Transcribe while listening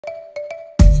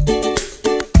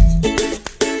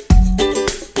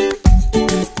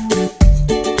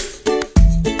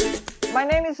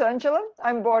Ândhiela.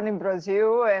 I'm born in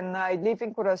Brazil and I live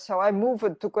in Curaçao. I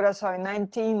moved to Curaçao in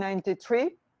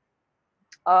 1993.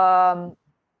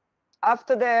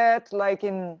 After that, like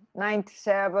in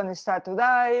 97, I started to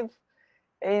dive.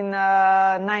 In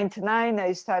 99,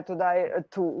 I started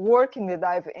to work in the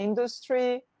dive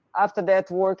industry. After that,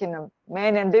 work in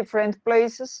many and different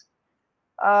places.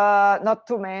 Not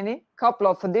too many, couple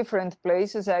of different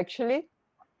places actually.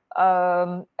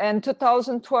 And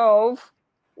 2012,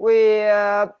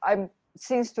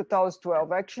 since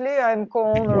 2012 actually, I'm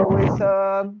co-owner with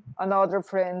another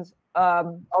friend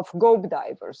of Goby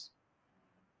Divers.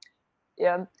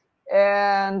 Yeah,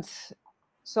 and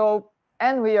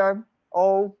we are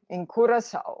all in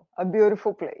Curaçao, a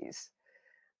beautiful place.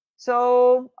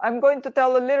 So I'm going to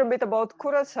tell a little bit about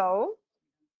Curaçao.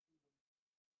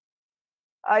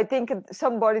 I think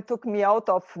somebody took me out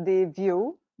of the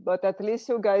view, but at least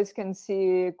you guys can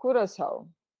see Curaçao.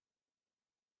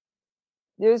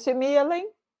 Do you see me, Ellen?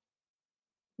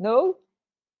 No?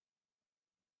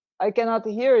 I cannot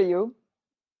hear you.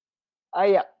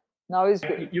 Yeah, now it's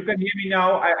good. You can hear me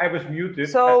now. I was muted.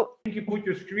 So I think you put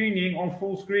your screening on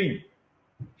full screen.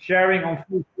 Sharing on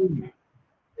full screen.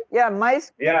 Yeah, my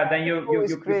screen. Yeah, then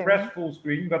you press full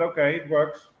screen, but okay, it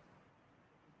works.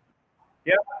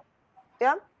 Yeah.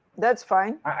 Yeah, that's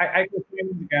fine. I can hear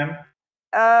it again.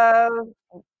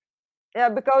 Yeah,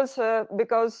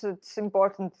 because it's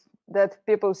important that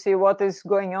people see what is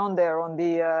going on there on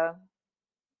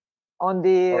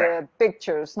the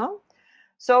pictures, no?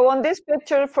 So on this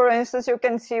picture, for instance, you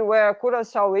can see where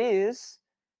Curaçao is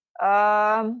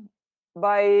on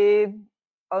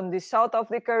the south of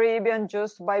the Caribbean,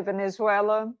 just by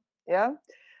Venezuela. Yeah.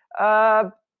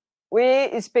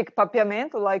 We speak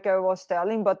Papiamento, like I was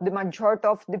telling, but the majority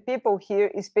of the people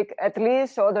here speak at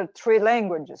least other 3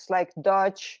 languages, like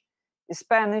Dutch,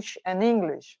 Spanish, and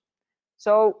English.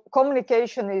 So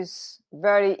communication is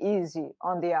very easy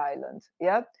on the island.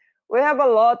 Yeah, we have a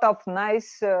lot of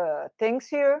nice things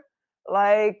here,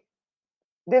 like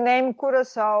the name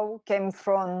Curaçao came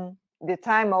from the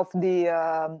time of the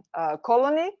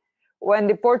colony, when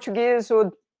the Portuguese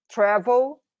would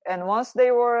travel, and once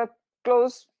they were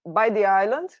close by the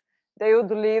island, they would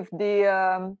leave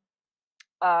the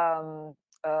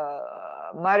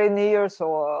mariners,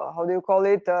 or how do you call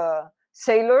it,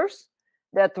 sailors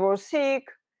that were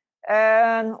sick.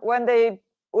 And when they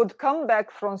would come back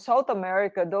from South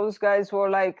America, those guys were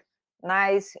like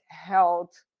nice,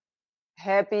 health,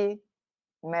 happy,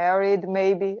 married,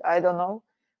 maybe, I don't know.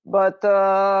 But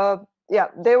yeah,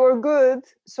 they were good.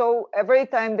 So every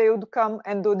time they would come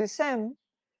and do the same.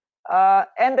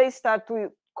 And they start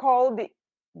to call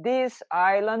this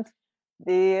island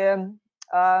the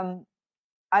A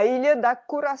Ilha da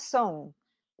Curação,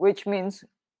 which means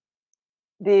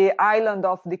the island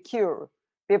of the cure.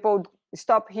 People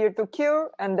stop here to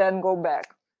cure and then go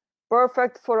back.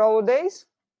 Perfect for all days,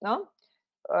 no?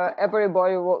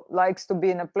 Everybody likes to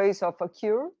be in a place of a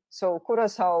cure, so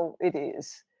Curaçao it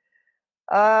is.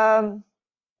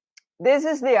 This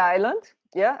is the island.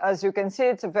 Yeah, as you can see,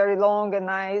 it's very long and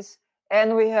nice,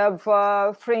 and we have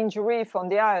fringe reef on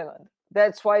the island.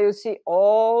 That's why you see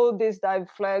all these dive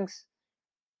flags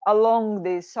along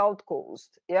the south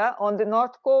coast. Yeah, on the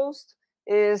north coast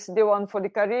is the one for the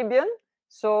Caribbean.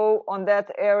 So on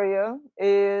that area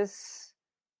is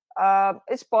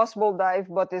it's possible dive,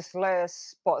 but it's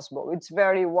less possible. It's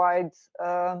very wide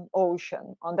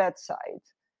ocean on that side.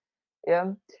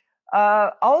 Yeah.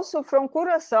 Also from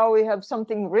Curaçao, we have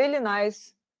something really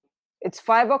nice. It's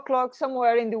 5 o'clock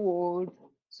somewhere in the world.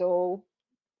 So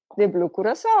the blue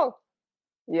Curaçao.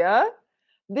 Yeah.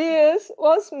 This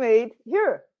was made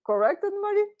here. Correct,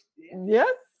 Marie?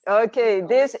 Yeah. Okay.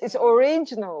 This is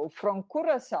original from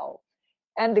Curaçao.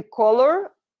 And the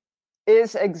color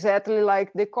is exactly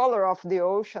like the color of the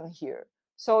ocean here.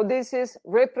 So this is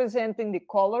representing the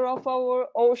color of our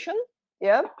ocean.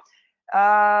 Yeah.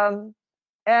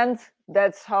 And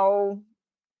that's how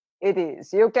it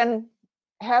is. You can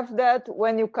have that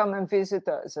when you come and visit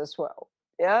us as well.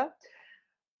 Yeah.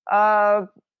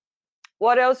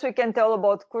 What else we can tell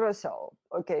about Curaçao?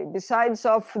 Okay, besides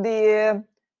of the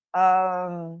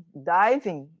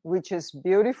diving, which is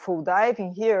beautiful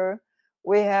diving here,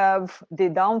 we have the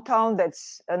downtown.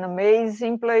 That's an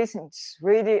amazing place. It's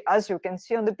really, as you can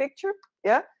see on the picture,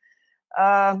 yeah.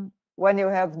 When you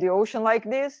have the ocean like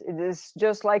this, it is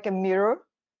just like a mirror.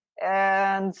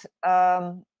 And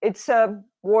it's a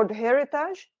World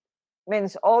Heritage.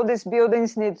 Means all these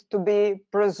buildings need to be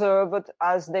preserved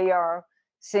as they are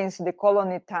since the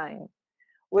colony time.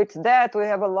 With that, we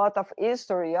have a lot of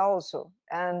history also,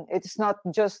 and it's not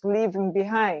just leaving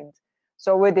behind.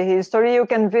 So with the history, you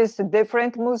can visit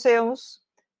different museums,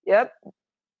 Yep.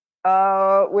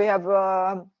 We have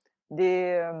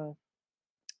the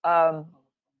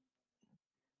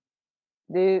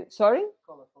sorry?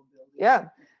 Yeah,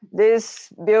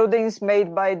 these buildings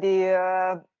made by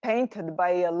the painted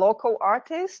by local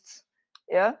artists.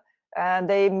 Yeah, and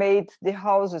they made the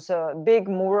houses big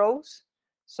murals.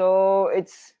 So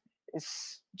it's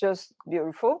just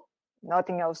beautiful.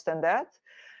 Nothing else than that.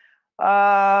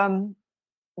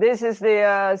 This is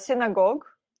the synagogue,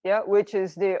 yeah, which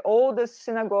is the oldest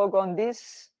synagogue on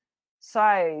this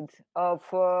side of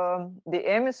the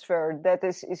hemisphere that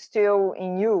is still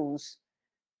in use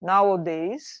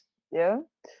nowadays. Yeah.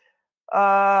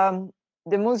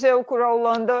 The Museu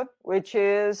Curac, which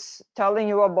is telling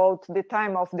you about the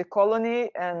time of the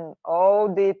colony and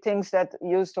all the things that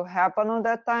used to happen on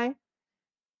that time.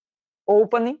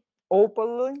 Open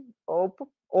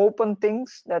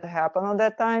things that happen on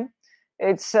that time.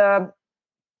 It's a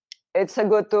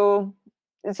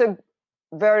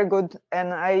very good,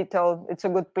 and it's a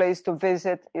good place to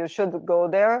visit. You should go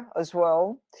there as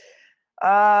well.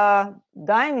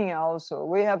 Dining also,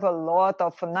 we have a lot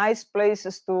of nice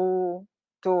places to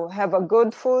have a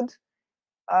good food,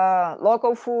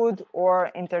 local food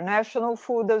or international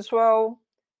food as well,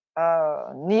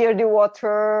 near the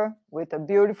water with a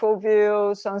beautiful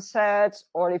view, sunsets,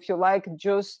 or if you like,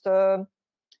 just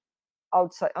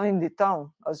outside in the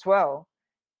town as well.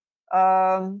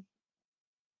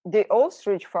 The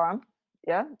ostrich farm,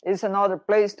 yeah, is another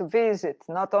place to visit.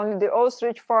 Not only the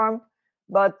ostrich farm,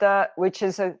 but which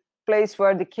is a place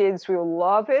where the kids will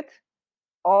love it.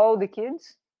 All the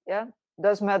kids, yeah,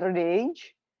 doesn't matter the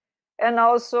age. And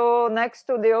also next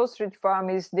to the ostrich farm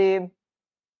is the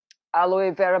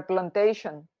aloe vera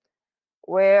plantation,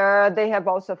 where they have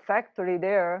also a factory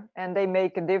there, and they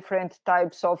make different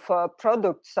types of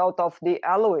products out of the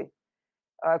aloe.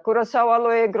 Curaçao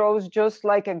aloe grows just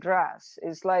like a grass.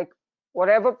 It's like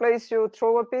whatever place you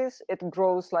throw a piece, it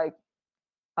grows like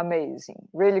amazing,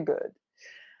 really good.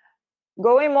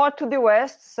 Going more to the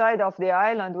west side of the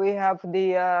island, we have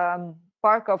the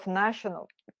Park of National.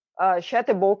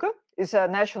 Cheteboca is a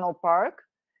national park.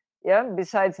 Yeah.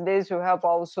 Besides this, you have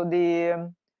also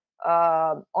the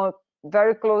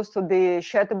very close to the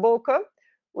Cheteboca,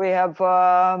 we have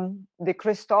the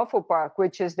Cristofo Park,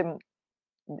 which is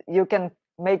you can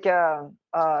make a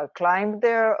climb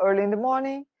there early in the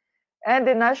morning. And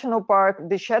the national park,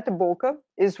 the Cheteboca,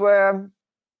 is where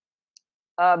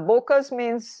bocas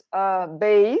means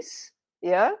bays,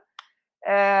 yeah,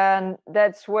 and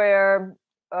that's where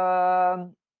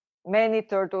many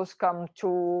turtles come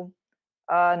to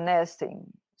nesting.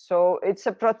 So it's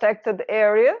a protected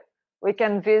area. We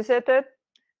can visit it,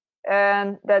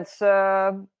 and that's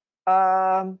part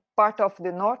of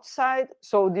the north side.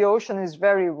 So the ocean is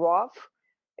very rough.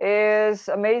 It's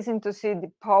amazing to see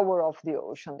the power of the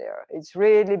ocean there. It's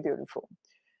really beautiful.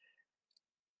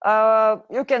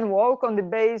 You can walk on the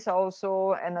bays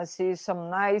also and see some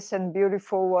nice and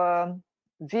beautiful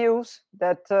views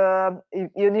that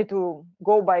you need to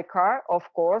go by car,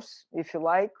 of course, if you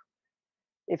like.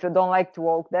 If you don't like to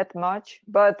walk that much,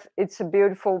 but it's a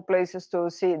beautiful places to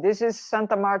see. This is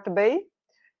Santa Marta Bay,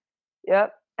 yeah,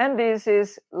 and this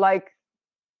is like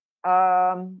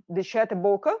the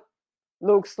Cheteboca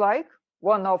looks like,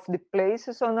 one of the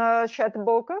places on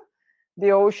Cheteboca.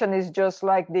 The ocean is just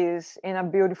like this in a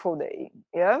beautiful day,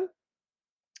 yeah.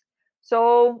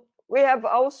 So we have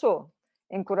also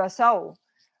in Curaçao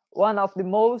one of the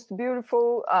most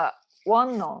beautiful,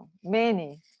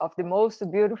 many of the most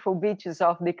beautiful beaches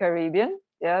of the Caribbean,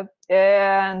 yeah,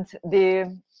 and the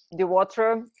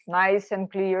water nice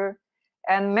and clear,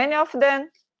 and many of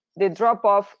them the drop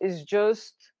off is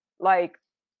just like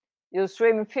you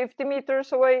swim 50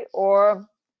 meters away or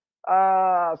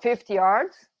 50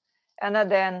 yards, and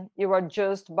then you are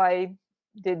just by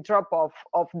the drop off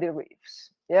of the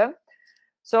reefs, yeah.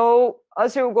 So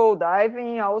as you go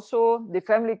diving, also the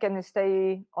family can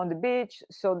stay on the beach.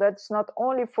 So that's not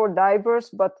only for divers,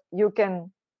 but you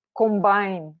can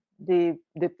combine the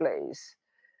place.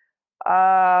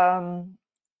 The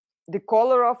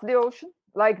color of the ocean,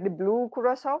 like the blue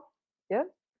Curaçao, yeah.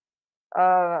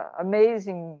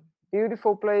 Amazing,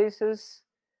 beautiful places.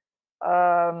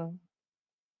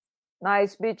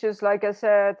 Nice beaches, like I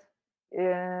said,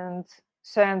 and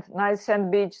nice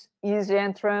sand beach, easy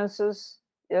entrances,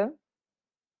 yeah.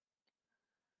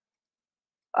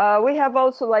 We have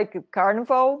also like a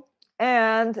carnival,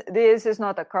 and this is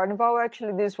not a carnival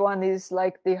actually. This one is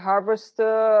like the harvest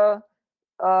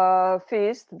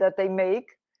feast that they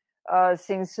make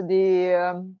since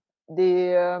the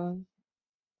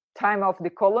time of the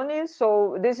colony.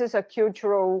 So this is a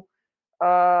cultural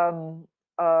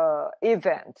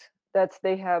event that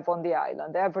they have on the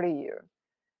island every year.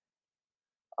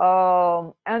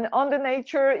 And on the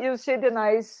nature, you see the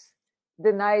nice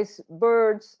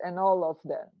birds and all of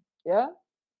them. Yeah,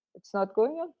 it's not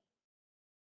going on.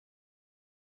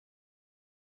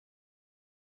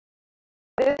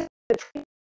 This is the tree.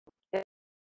 Yeah.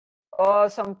 Or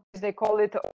some they call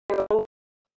it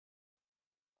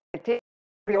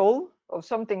Creole or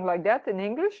something like that in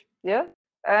English. Yeah.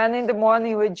 And in the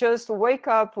morning, we just wake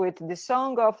up with the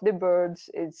song of the birds.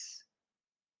 It's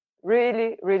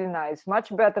really, really nice.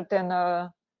 Much better than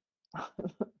a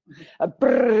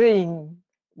brrring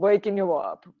waking you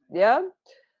up. Yeah.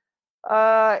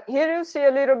 Here you see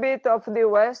a little bit of the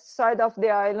west side of the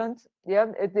island. Yeah,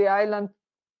 the island,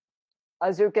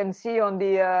 as you can see on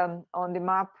the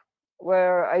map,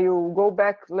 where you go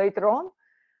back later on.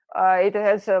 It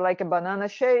has like a banana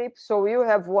shape. So you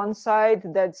have one side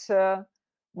that's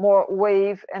more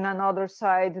wave and another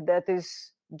side that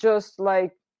is just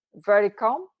like very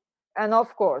calm. And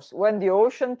of course, when the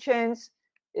ocean changes,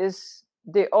 is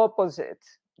the opposite.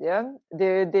 Yeah,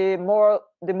 the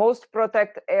most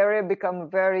protected area become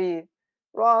very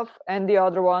rough, and the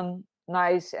other one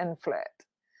nice and flat.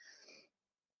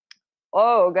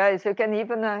 Oh, guys, you can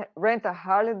even rent a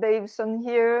Harley Davidson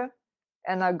here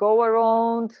and go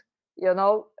around, you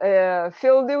know,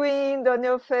 feel the wind on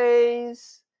your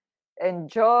face,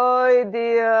 enjoy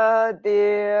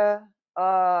the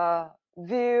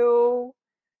view,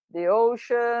 the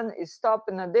ocean, stop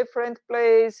in different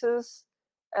places,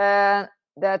 and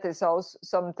that is also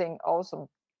something awesome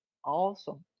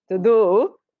to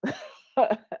do.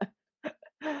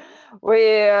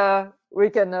 we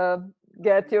can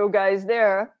get you guys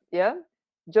there. Yeah,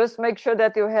 just make sure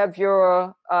that you have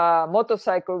your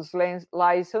motorcycle's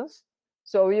license,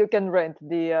 so you can rent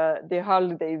the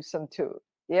Harley Davidson too.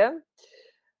 Yeah.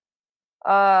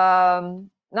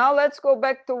 Now let's go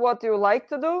back to what you like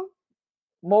to do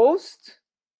most.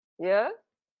 Yeah.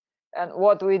 And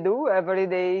what we do every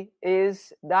day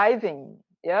is diving.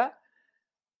 Yeah.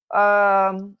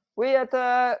 We at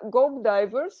Goby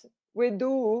Divers, we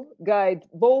do guide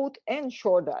boat and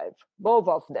shore dive, both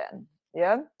of them.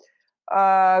 Yeah.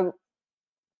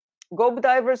 Goby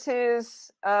Divers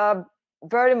is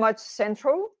very much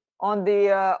central on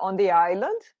the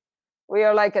island. We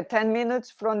are like 10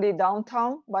 minutes from the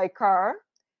downtown by car,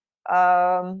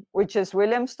 which is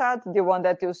Williamstad, the one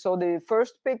that you saw the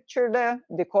first picture there,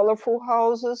 the colorful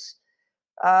houses.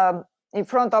 In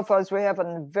front of us, we have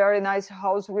a very nice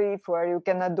house reef where you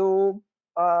can do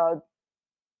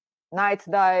night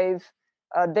dive,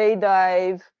 day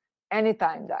dive,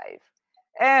 anytime dive.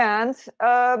 And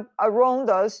around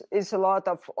us is a lot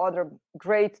of other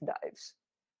great dives.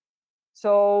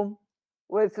 So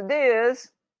with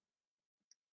this,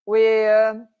 we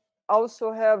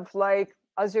also have, like,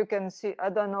 as you can see, I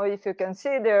don't know if you can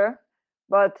see there,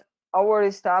 but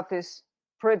our staff is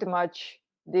pretty much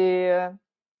the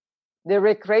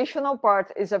recreational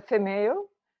part is a female.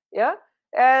 Yeah.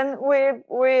 And we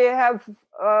have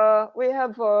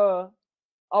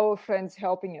our friends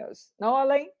helping us. No,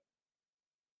 Alain?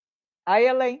 Hi,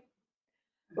 Alain.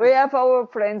 We have our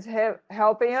friends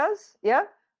helping us. Yeah.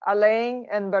 Alain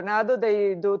and Bernardo,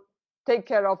 they do take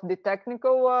care of the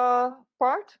technical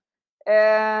part,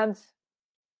 and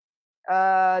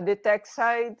the tech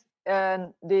side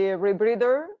and the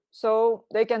rebreather, so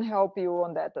they can help you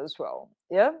on that as well.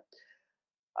 Yeah.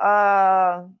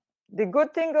 The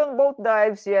good thing on boat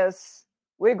dives, yes,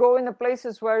 we go in the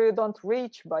places where you don't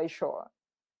reach by shore.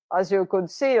 As you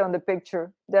could see on the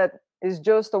picture, that is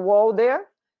just a wall there,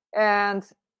 and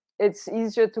it's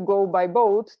easier to go by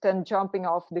boat than jumping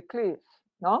off the cliff,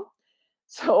 no?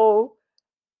 So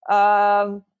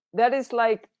that is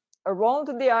like around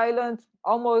the island,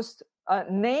 almost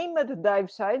named dive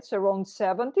sites, around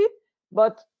 70,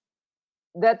 but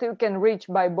that you can reach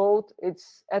by boat,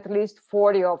 it's at least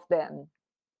 40 of them.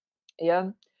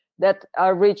 Yeah, that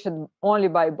are reached only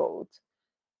by boat.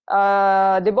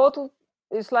 The boat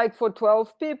is like for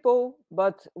 12 people,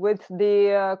 but with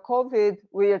the COVID,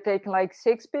 we are taking like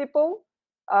 6 people.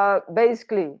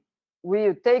 Basically,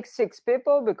 we take 6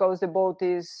 people because the boat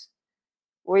is,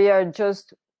 we are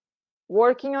just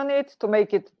working on it to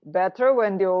make it better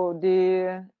when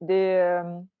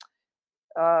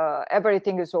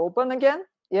everything is open again.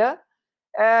 Yeah.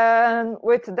 And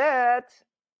with that,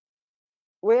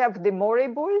 we have the moray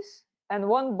buoys, and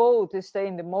one boat is staying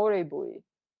in the moray buoy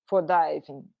for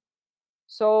diving.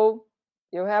 So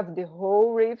you have the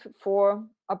whole reef for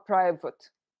a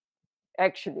private,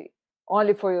 actually,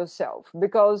 only for yourself,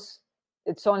 because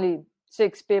it's only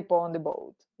 6 people on the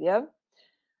boat. Yeah.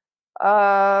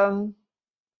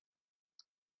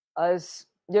 As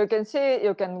you can see,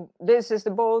 this is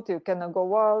the boat, you can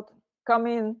go out, come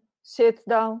in, sit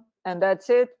down, and that's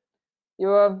it.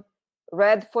 You're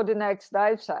ready for the next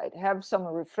dive site. Have some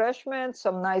refreshment,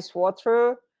 some nice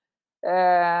water,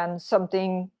 and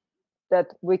something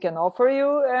that we can offer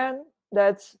you, and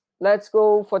let's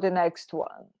go for the next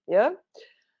one. Yeah.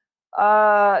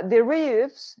 The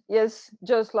reefs, yes,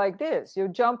 just like this. You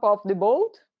jump off the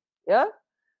boat, yeah.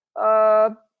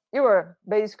 You are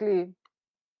basically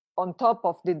on top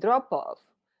of the drop-off.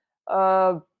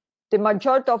 The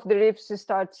majority of the reefs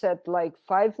starts at like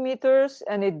 5 meters,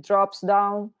 and it drops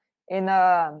down in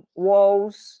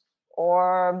walls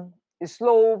or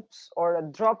slopes or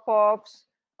drop-offs.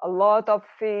 A lot of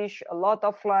fish, a lot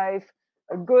of life.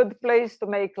 A good place to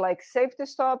make like safety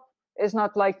stop. It's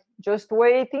not like just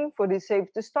waiting for the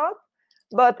safety stop,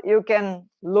 but you can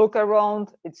look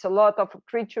around. It's a lot of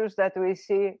creatures that we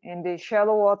see in the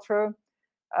shallow water.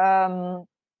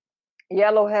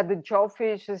 Yellow-headed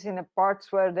jawfishes in the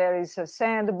parts where there is a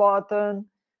sand bottom,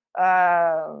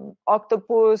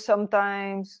 octopus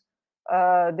sometimes,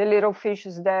 the little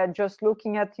fishes there just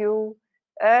looking at you,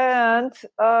 and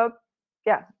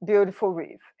yeah, beautiful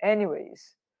reef.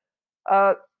 Anyways,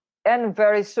 and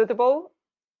very suitable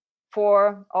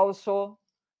for also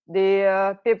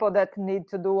the people that need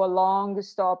to do a long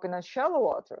stop in a shallow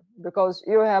water, because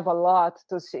you have a lot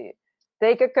to see.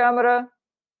 Take a camera,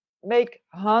 make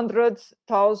hundreds,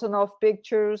 thousands of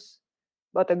pictures,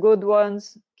 but the good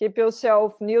ones. Keep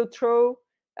yourself neutral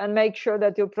and make sure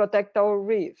that you protect our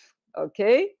reef,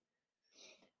 okay?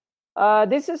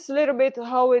 This is a little bit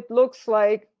how it looks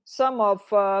like. Some of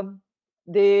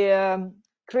the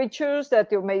creatures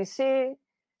that you may see,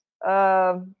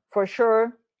 for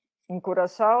sure, in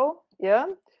Curaçao, yeah.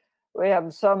 We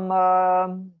have some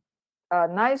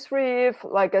nice reef,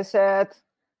 like I said,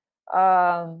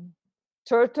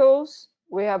 turtles.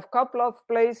 We have a couple of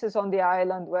places on the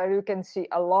island where you can see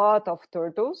a lot of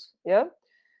turtles, yeah.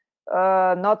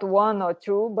 Not one or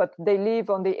two, but they live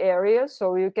on the area,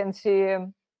 so you can see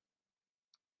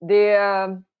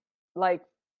like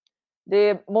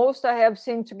the most I have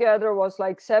seen together was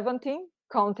like 17,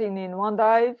 counting in one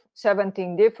dive,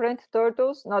 17 different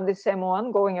turtles, not the same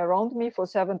one going around me for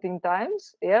 17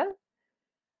 times, yeah.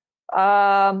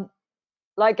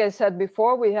 Like I said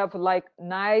before, we have like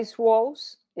nice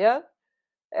walls, yeah.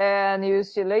 And you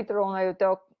see later on, I will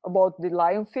talk about the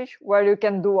lionfish, where you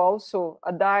can do also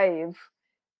a dive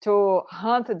to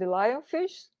hunt the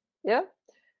lionfish, yeah.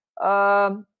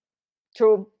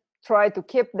 To try to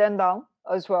keep them down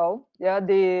as well, yeah.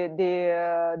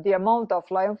 The amount of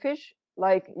lionfish,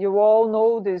 like you all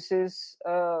know, this is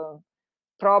a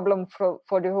problem for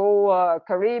the whole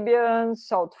Caribbean,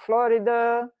 South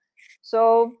Florida.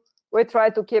 So we try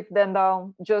to keep them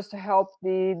down just to help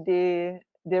the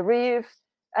reef,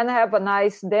 and have a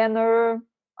nice dinner,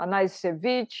 a nice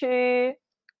ceviche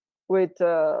with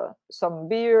some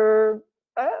beer.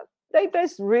 They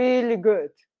taste really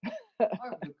good.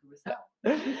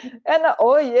 And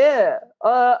oh yeah,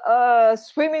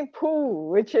 swimming pool,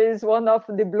 which is one of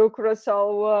the Blue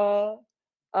Curaçao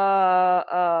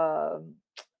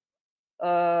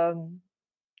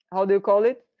how do you call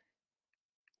it?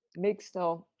 Mixed,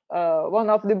 no. One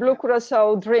of the Blue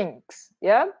Curaçao drinks,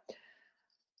 yeah.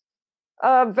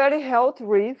 Very healthy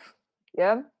reef,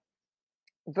 yeah.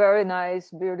 Very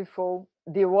nice, beautiful.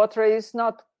 The water is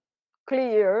not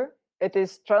clear, it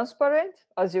is transparent,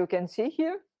 as you can see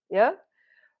here, yeah.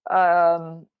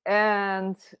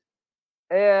 And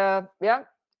yeah,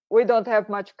 we don't have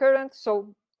much current,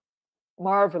 so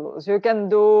marvelous. You can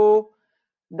do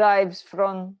dives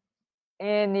from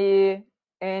any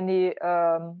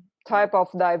type of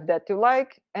dive that you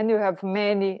like, and you have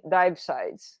many dive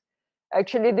sites.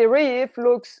 Actually, the reef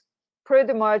looks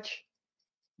pretty much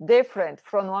different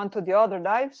from one to the other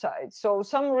dive site. So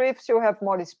some reefs you have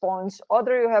more sponge,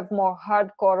 other you have more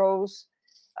hard corals.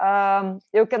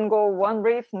 You can go one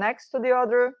reef next to the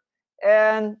other,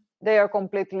 and they are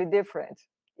completely different.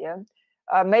 Yeah,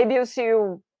 maybe you see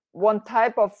one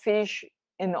type of fish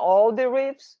in all the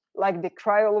reefs, like the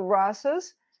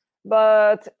cryolorasses,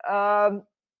 but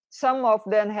some of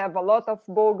them have a lot of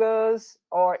bogas,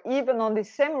 or even on the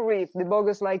same reef, the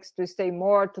bogas likes to stay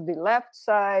more to the left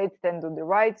side than to the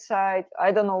right side.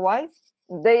 I don't know why.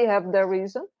 They have their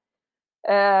reason.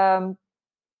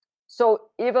 So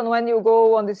even when you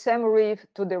go on the same reef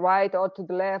to the right or to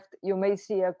the left, you may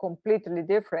see a completely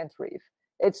different reef.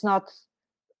 It's not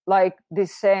like the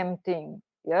same thing,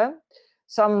 yeah?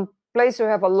 Some places you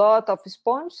have a lot of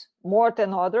sponge, more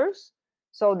than others.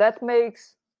 So that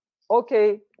makes,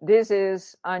 okay, this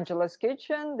is Ândhiela's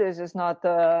kitchen. This is not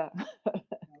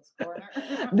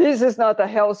corner. This is not a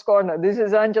Hell's Corner. This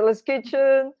is Ândhiela's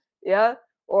kitchen. Yeah.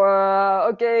 Or,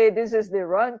 okay, this is the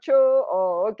rancho.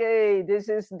 Or, okay, this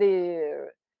is the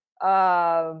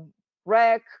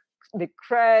wreck, the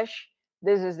crash.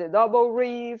 This is the double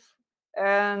reef.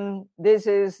 And this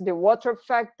is the water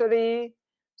factory.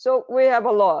 So we have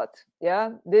a lot.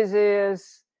 Yeah. This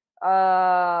is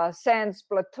Sands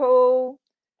Plateau.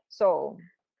 So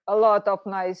a lot of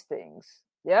nice things.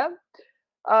 Yeah.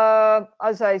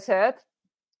 As I said,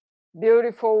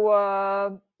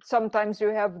 beautiful. Sometimes you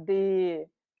have the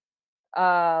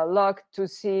luck to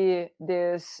see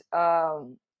this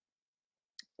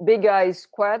big eye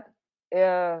squid.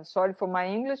 Sorry for my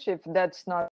English if that's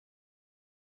not.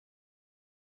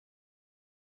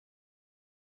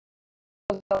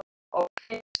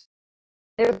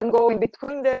 You can go in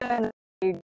between them, and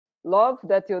I love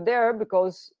that you're there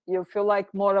because you feel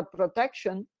like more a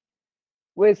protection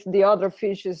with the other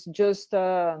fishes just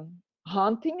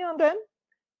hunting on them.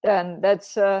 Then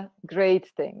that's a great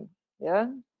thing.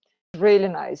 Yeah, really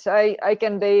nice. I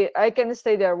can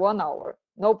stay there 1 hour,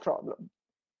 no problem.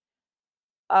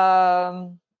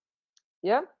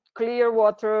 Yeah, clear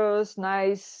waters,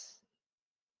 nice,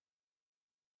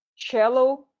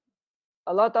 shallow,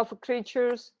 a lot of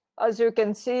creatures. As you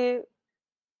can see,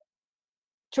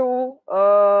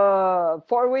 4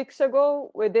 weeks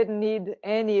ago, we didn't need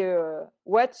any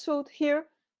wetsuit here.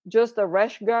 Just a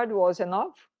rash guard was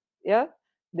enough. Yeah,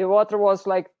 the water was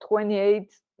like 29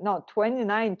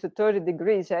 to 30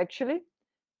 degrees actually.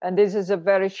 And this is a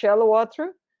very shallow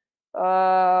water,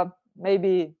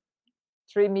 maybe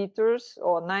 3 meters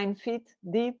or 9 feet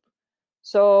deep.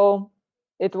 So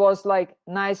it was like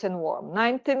nice and warm.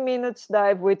 19 minutes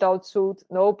dive without suit,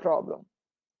 no problem.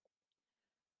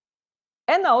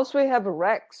 And also we have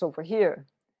wrecks over here.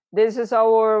 This is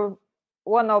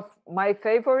one of my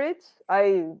favorites.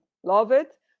 I love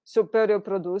it, Superior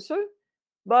Producer.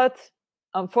 But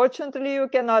unfortunately, you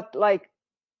cannot like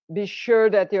be sure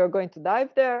that you're going to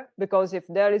dive there, because if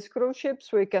there is cruise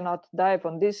ships, we cannot dive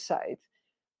on this side.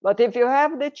 But if you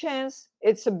have the chance,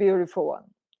 it's a beautiful one.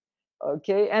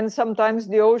 Okay, and sometimes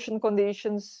the ocean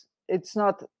conditions, it's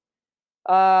not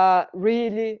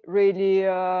really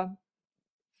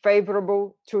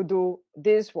favorable to do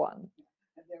this one.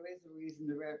 There is a reason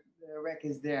the wreck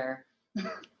is there.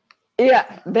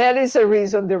 Yeah, there is a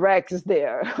reason the wreck is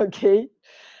there. Okay.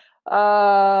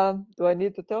 Do I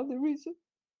need to tell the reason?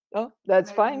 No, that's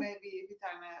fine. Maybe every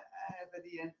time I have at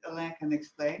the end, Alain can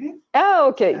explain it. Oh,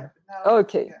 okay. Yeah, no,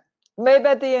 okay. Yeah. Maybe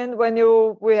at the end when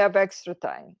we have extra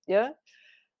time. Yeah.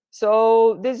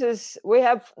 So we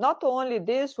have not only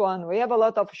this one, we have a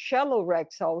lot of shallow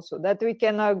wrecks also that we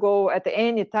can go at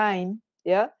any time.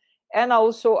 Yeah. And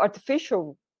also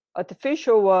artificial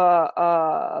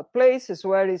places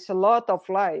where it's a lot of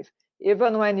life.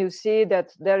 Even when you see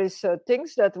that there is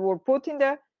things that were put in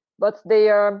there, but they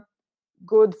are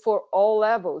good for all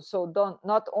levels. So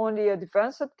not only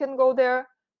advanced can go there,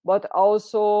 but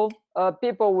also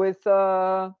people with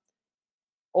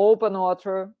open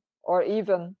water, or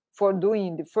even for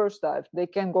doing the first dive, they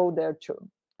can go there too.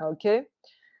 Okay.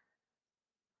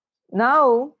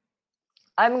 Now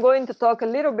I'm going to talk a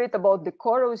little bit about the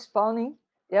coral spawning.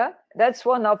 Yeah, that's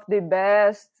one of the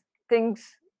best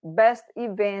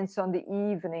events on the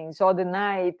evenings or the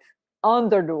night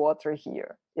under the water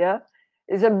here. Yeah,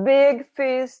 it's a big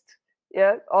feast.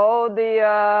 Yeah, all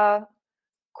the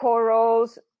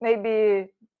corals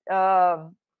maybe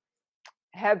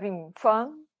having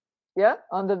fun. Yeah,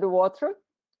 under the water.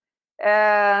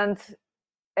 And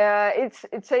it's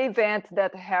an event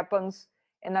that happens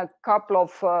in a couple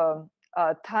of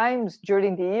times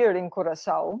during the year in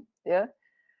Curaçao. Yeah.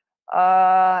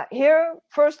 Here,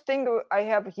 first thing I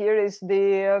have here is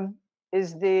the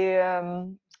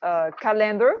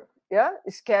calendar. Yeah,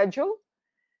 schedule.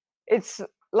 It's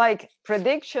like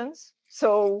predictions.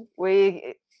 So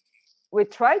we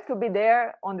try to be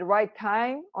there on the right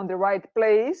time, on the right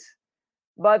place,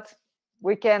 but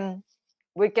we can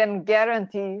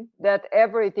guarantee that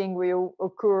everything will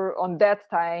occur on that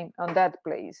time, on that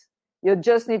place. You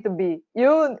just need to be,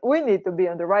 we need to be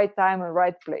on the right time and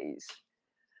right place.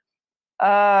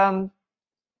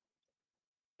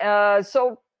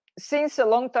 So since a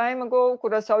long time ago,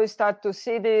 Curaçao start to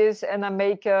see this, and I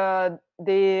make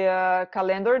the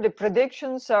calendar. The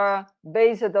predictions are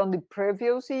based on the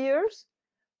previous years.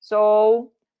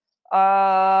 So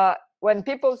when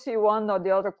people see one or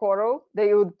the other coral,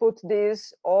 they would put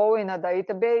this all in a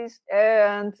database,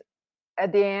 and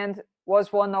at the end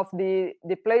was one of the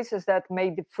places that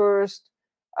made the first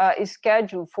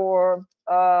schedule for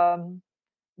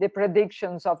the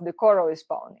predictions of the coral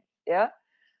spawning. Yeah.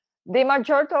 The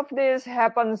majority of this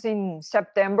happens in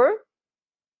September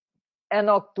and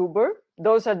October.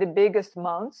 Those are the biggest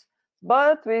months,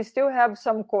 but we still have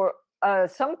some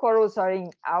corals are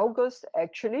in August,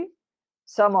 actually.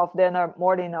 Some of them are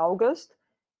more in August.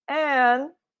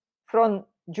 And from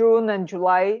June and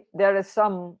July, there are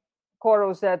some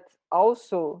corals that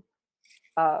also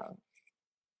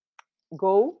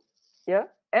go, yeah.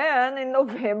 And in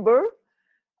November,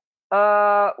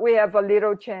 we have a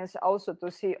little chance also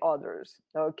to see others,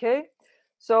 okay?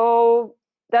 So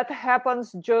that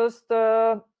happens just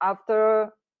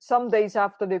after some days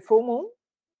after the full moon,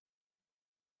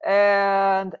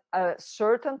 and a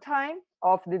certain time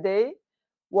of the day,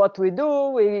 what we do,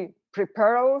 we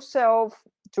prepare ourselves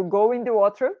to go in the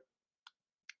water.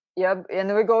 Yeah,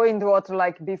 and we go in the water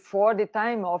like before the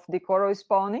time of the coral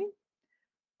spawning.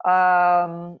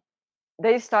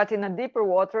 They start in a deeper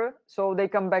water, so they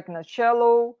come back in a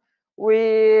shallow.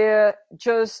 We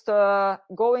just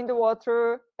go in the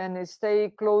water and stay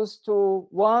close to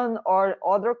one or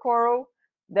other coral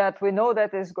that we know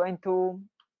that is going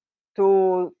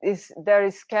there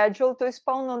is scheduled to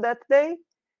spawn on that day,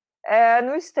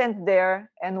 and we stand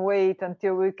there and wait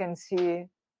until we can see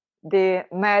the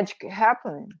magic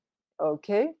happening.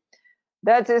 Okay,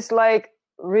 that is like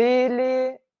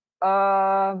really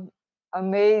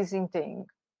amazing thing.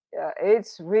 Yeah,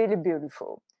 it's really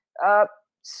beautiful.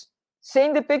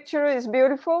 Seeing the picture is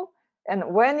beautiful,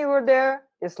 and when you were there,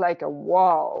 it's like a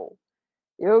wow.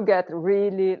 You get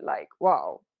really like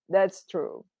wow. That's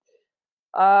true.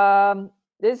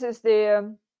 This is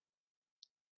the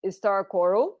star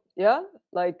coral. Yeah,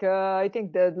 like I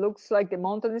think that looks like the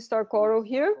mountain star coral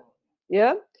here.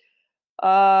 Yeah.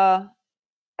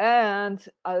 And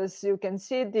as you can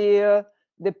see, the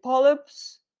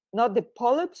polyps, not the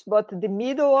polyps, but the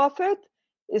middle of it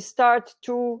start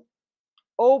to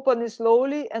open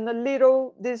slowly, and a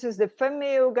little, this is the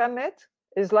female gamete,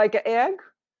 is like an egg.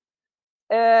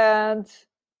 And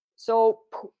so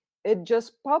it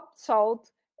just pops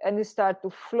out and it starts to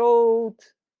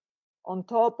float on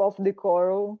top of the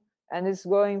coral, and it's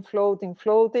going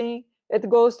floating. It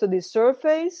goes to the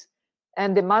surface,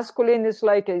 and the masculine is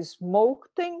like a smoke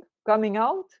thing coming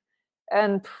out,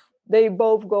 and they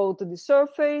both go to the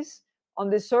surface. On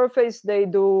the surface, they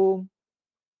do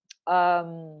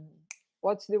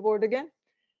what's the word again?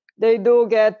 They do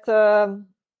get the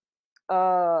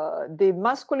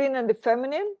masculine and the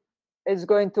feminine is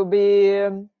going to be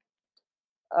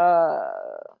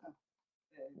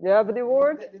you have the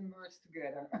word? They merge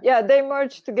together. Yeah, they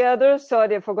merge together.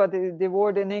 Sorry, I forgot the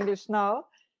word in English now,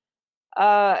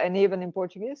 and even in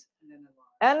Portuguese.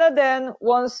 And then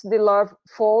once the larva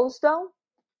falls down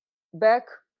back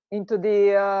into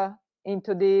the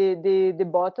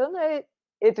bottom,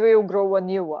 it will grow a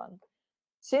new one.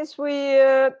 Since we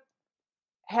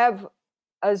have,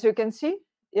 as you can see,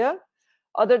 yeah,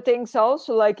 other things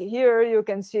also, like here you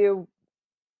can see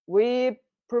we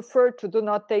prefer to do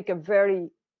not take a very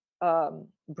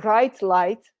bright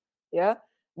light, yeah,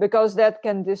 because that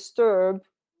can disturb.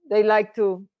 They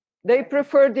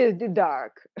prefer the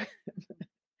dark.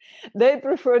 They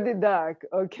prefer the dark,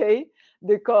 okay,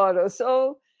 the coral.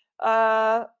 So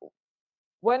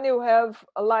when you have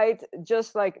a light,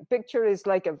 just like picture is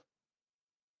like a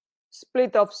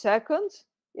split of seconds,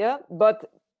 yeah,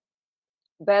 but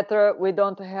better we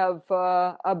don't have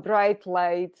a bright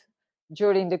light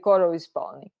during the coral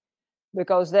spawning,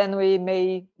 because then we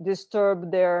may disturb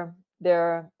their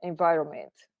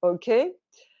environment. Okay,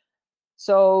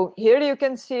 so here you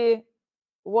can see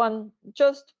one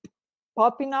just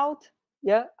popping out,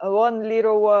 yeah, one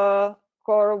little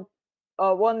coral,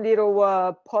 one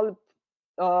little polyp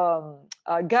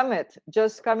gamete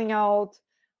just coming out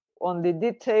on the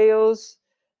details,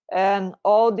 and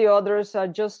all the others are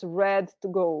just ready to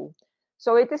go.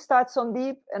 So it starts on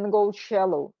deep and goes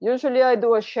shallow. Usually I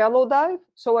do a shallow dive,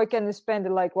 so I can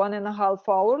spend like 1.5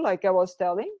 hours, like I was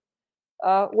telling,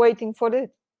 waiting for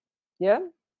it. Yeah,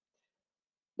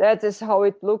 that is how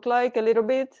it looked like a little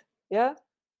bit. Yeah.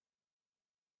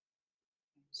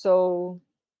 So,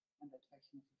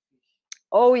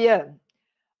 oh yeah,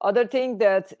 other thing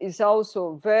that is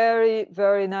also very,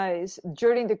 very nice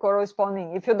during the coral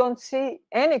spawning, if you don't see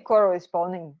any coral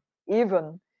spawning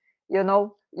even, you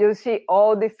know, you see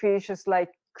all the fishes like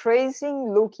crazy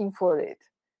looking for it,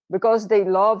 because they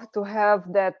love to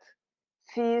have that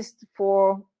feast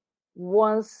for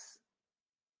once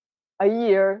a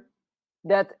year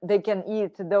that they can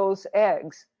eat those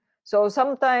eggs. So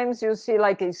sometimes you see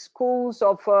like a schools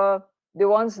of the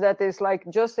ones that is like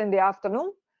just in the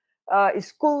afternoon,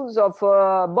 schools of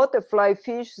butterfly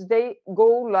fish, they go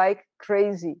like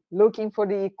crazy looking for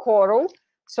the coral.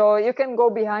 So you can go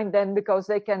behind them because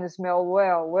they can smell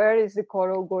well. Where is the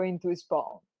coral going to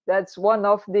spawn? That's one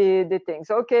of the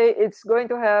things. Okay, it's going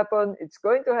to happen. It's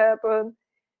going to happen.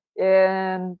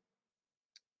 And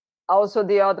also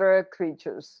the other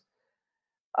creatures.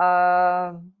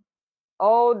 All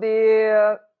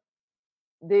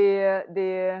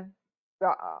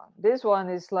this one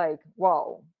is like,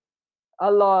 wow, a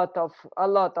lot of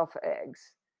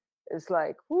eggs. It's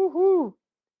like, woohoo.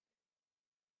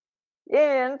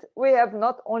 And we have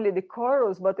not only the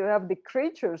corals, but we have the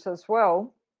creatures as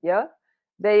well. Yeah,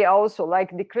 they also,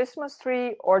 like the Christmas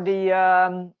tree or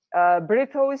the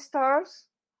brittle stars.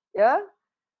 Yeah,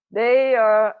 they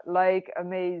are like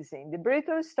amazing. The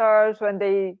brittle stars, when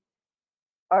they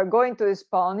are going to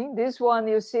spawning, this one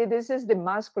you see, this is the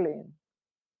masculine.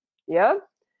 Yeah,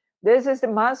 this is the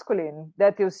masculine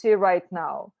that you see right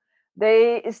now.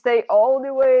 They stay all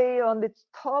the way on the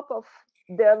top of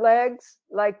their legs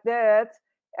like that,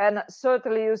 and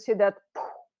certainly you see that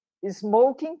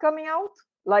smoking coming out.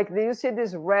 Like, do you see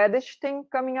this reddish thing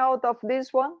coming out of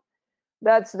this one?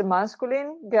 That's the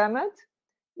masculine gamete.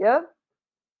 Yeah,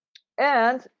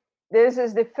 and this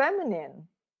is the feminine.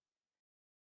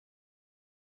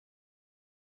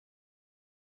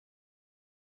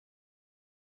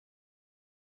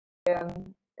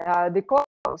 The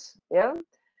corals. Yeah,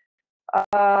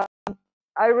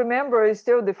 I remember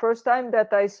still the first time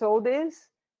that I saw this.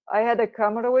 I had a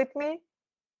camera with me,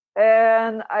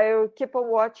 and I keep on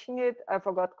watching it. I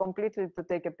forgot completely to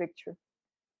take a picture.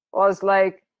 I was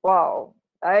like, wow,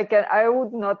 I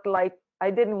would not like,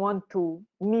 I didn't want to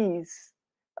miss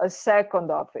a second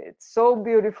of it. So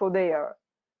beautiful they are.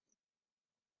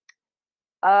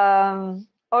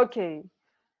 Okay.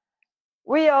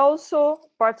 We also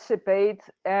participate,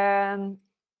 and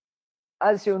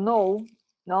as you know,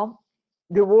 no,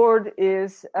 the word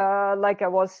is, like I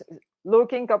was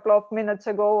looking a couple of minutes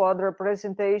ago, other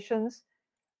presentations,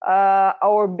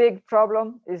 our big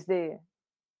problem is the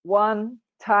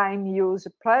one-time use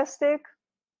plastic.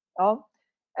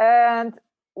 And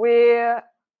we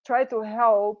try to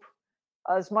help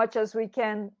as much as we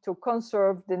can to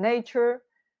conserve the nature.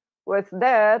 With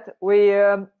that, we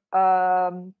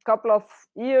couple of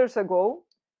years ago,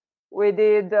 we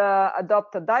did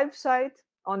adopt a dive site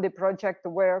on the project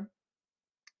Aware,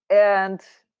 and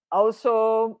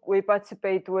also we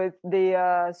participate with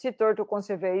the sea turtle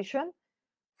conservation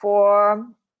for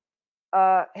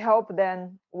help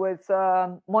them with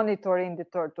monitoring the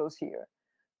turtles here.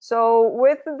 So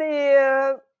with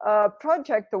the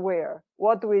project Aware,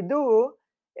 what we do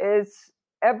is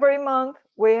every month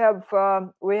we have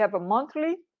a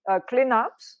monthly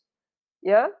cleanups,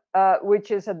 yeah,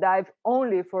 which is a dive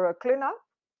only for a cleanup.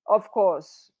 Of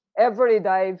course, every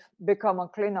dive become a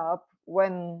cleanup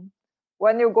when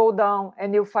you go down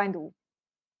and you find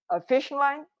a fishing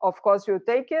line. Of course, you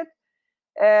take it,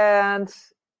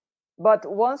 but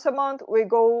once a month we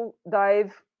go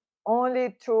dive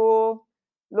only to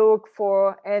look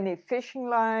for any fishing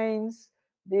lines,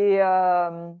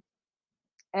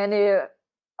 any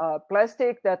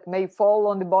plastic that may fall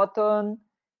on the bottom,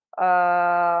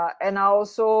 and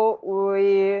also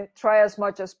we try as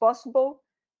much as possible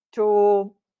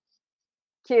to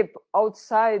keep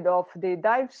outside of the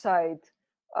dive site,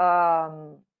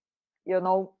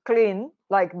 clean,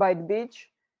 like by the beach.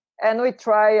 And we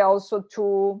try also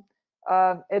to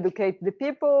educate the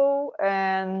people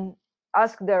and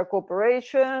ask their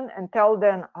cooperation and tell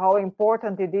them how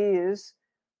important it is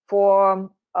for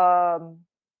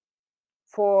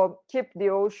keep the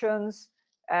oceans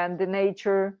and the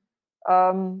nature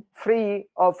free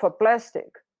of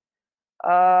plastic.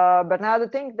 But now I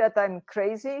think that I'm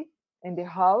crazy in the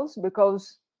house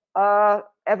because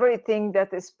everything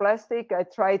that is plastic, I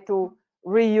try to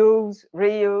reuse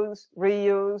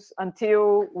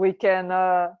until we can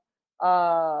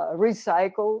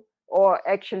recycle, or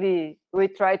actually we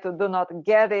try to do not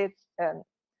get it and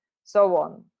so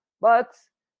on. But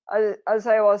as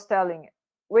I was telling,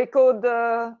 we could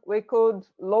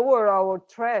lower our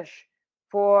trash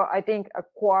for, I think, a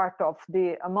quarter of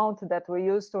the amount that we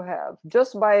used to have,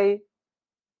 just by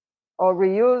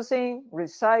reusing,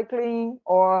 recycling,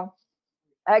 or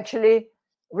actually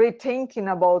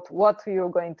rethinking about what you're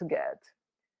going to get.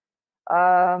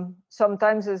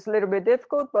 Sometimes it's a little bit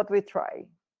difficult, but we try.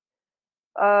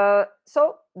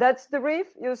 So that's the reef.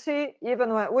 You see,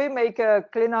 even when we make a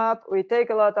cleanup, we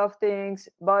take a lot of things,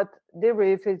 but the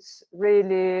reef, it's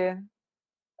really,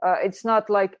 it's not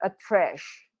like a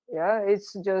trash. Yeah,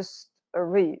 it's just a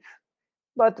reef.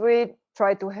 But we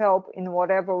try to help in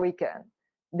whatever we can.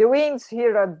 The winds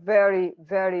here are very,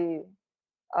 very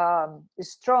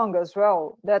strong as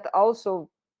well. That also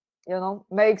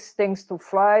makes things to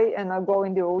fly and go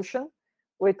in the ocean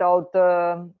without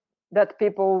that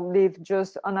people leave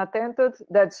just unattended.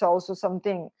 That's also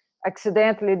something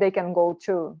accidentally they can go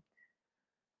to.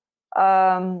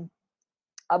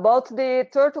 About the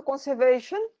turtle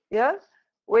conservation, yeah,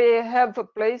 we have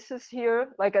places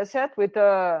here, like I said, with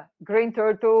green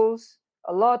turtles,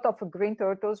 a lot of green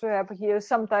turtles we have here,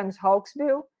 sometimes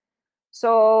hawksbill.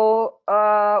 So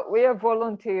we are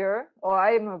volunteer, or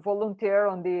I am a volunteer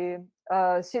on the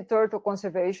Sea Turtle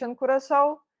Conservation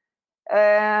Curaçao.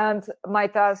 And my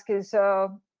task is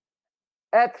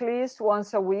at least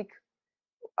once a week,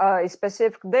 a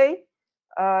specific day,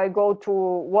 I go to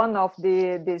one of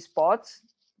the spots,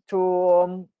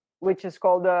 which is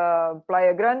called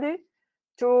Playa Grande,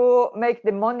 to make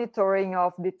the monitoring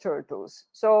of the turtles.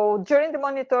 So during the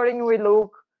monitoring, we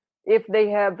look if they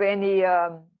have any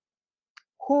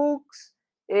hooks,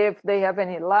 if they have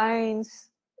any lines,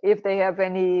 if they have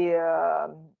any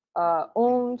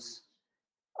wounds,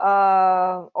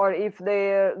 or if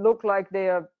they look like they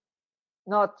are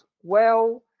not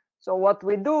well. So what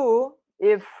we do,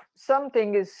 if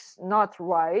something is not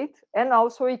right, and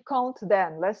also we count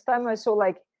them. Last time I saw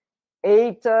like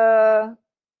 8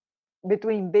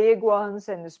 between big ones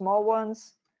and small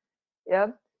ones, yeah,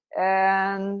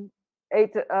 and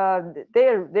 8.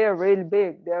 They're really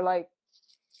big. They're like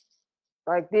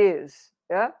this,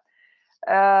 yeah.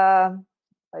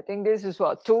 I think this is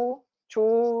what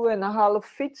 2.5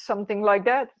 feet, something like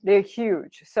that. They're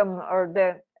huge. Some are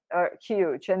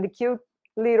huge, and the cute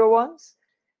little ones.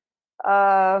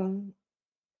 And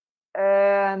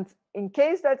in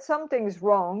case that something is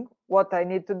wrong, what I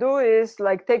need to do is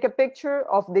like take a picture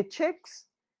of the chicks,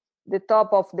 the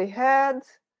top of the head,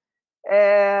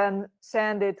 and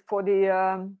send it for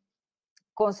the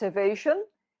conservation.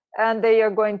 And they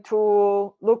are going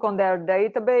to look on their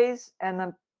database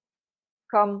and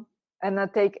come and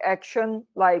take action.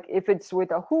 Like if it's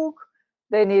with a hook,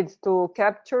 they need to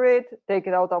capture it, take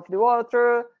it out of the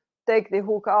water, take the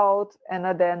hook out, and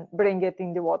then bring it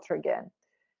in the water again.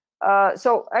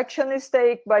 So action is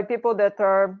taken by people that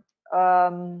are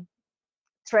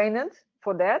trained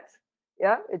for that.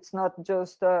 Yeah, it's not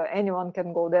just anyone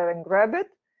can go there and grab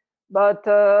it. But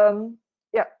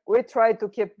yeah, we try to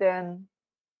keep them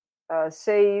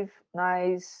safe,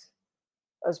 nice,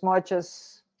 as much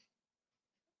as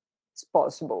it's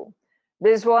possible.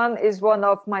 This one is one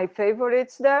of my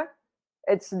favorites there.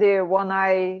 It's the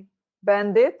one-eye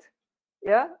bandit.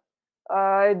 Yeah,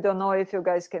 I don't know if you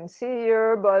guys can see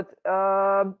here, but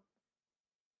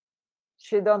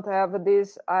she don't have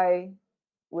this eye,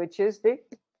 which is the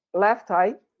left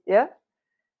eye. Yeah,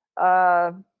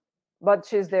 but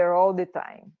she's there all the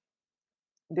time.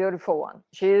 Beautiful one.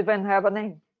 She even have a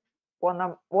name,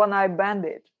 one-eye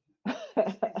bandit. She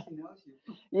knows you.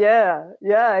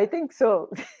 Yeah, I think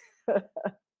so.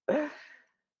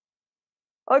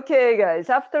 Okay, guys,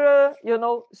 after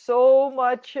so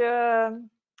much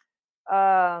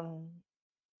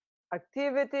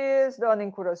activities done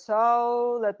in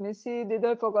Curaçao, let me see, did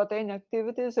I forget any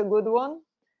activities? A good one?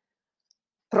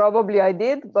 Probably I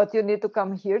did, but you need to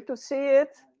come here to see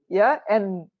it, yeah,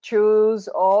 and choose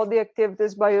all the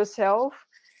activities by yourself.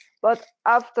 But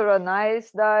after a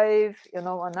nice dive,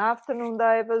 an afternoon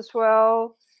dive as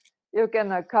well, you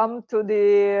can come to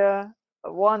the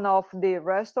one of the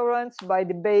restaurants by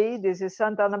the bay. This is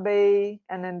Santa Ana Bay,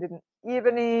 and in the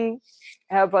evening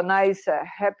have a nice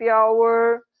happy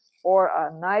hour or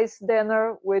a nice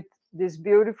dinner with this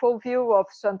beautiful view of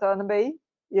Santa Ana Bay.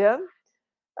 Yeah,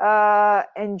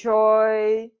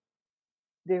 enjoy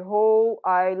the whole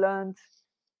island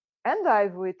and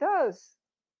dive with us.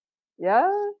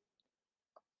 Yeah,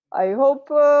 I hope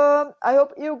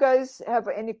you guys have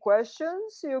any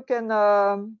questions. You can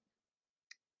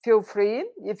feel free.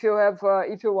 If you have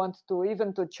if you want to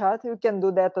even to chat, you can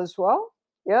do that as well.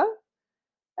 Yeah,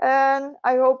 and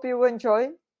I hope you enjoy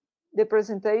the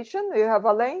presentation. You have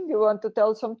Alain, you want to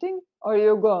tell something, or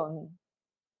you gone?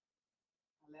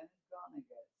 Alain is gone, I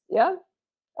guess. Yeah,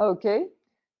 okay.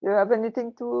 You have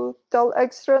anything to tell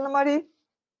extra, Ana Marie?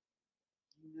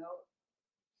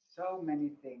 So many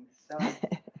things. So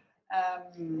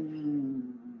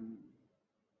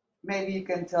maybe you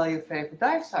can tell your favorite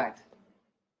dive site.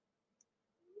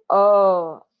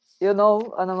 Oh,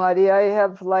 Ana Maria, I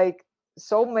have like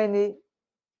so many.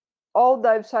 All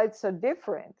dive sites are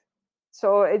different,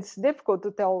 so it's difficult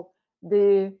to tell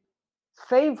the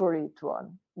favorite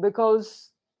one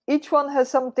because each one has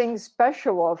something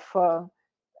special of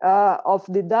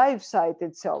the dive site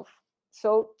itself.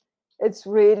 So it's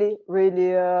really,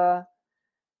 really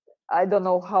I don't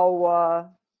know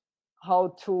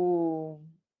how to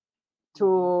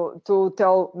to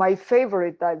tell my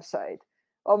favorite dive site.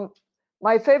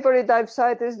 My favorite dive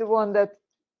site is the one that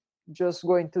just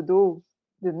going to do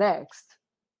the next,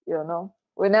 you know.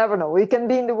 We never know. We can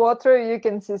be in the water, you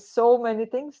can see so many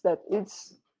things that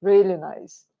it's really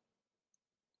nice.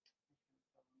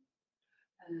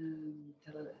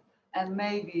 And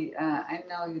maybe, I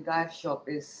know your dive shop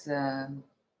is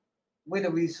with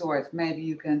a resort. Maybe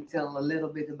you can tell a little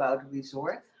bit about the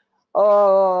resort.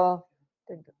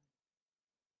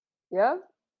 Yeah,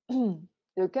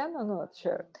 you can or not?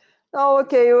 Sure. No,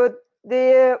 okay.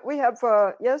 We have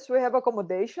yes, we have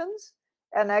accommodations,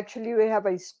 and actually we have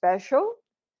a special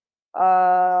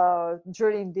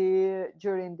during the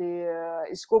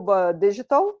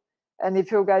Scuba.Digital. And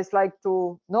if you guys like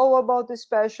to know about the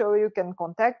special, you can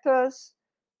contact us.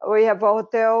 We have a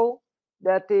hotel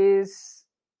that is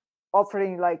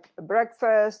offering like a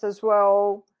breakfast as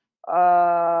well.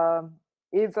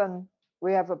 Even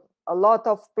we have a lot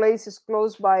of places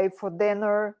close by for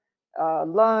dinner,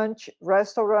 lunch,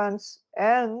 restaurants.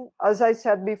 And as I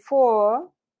said before,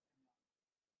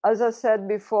 it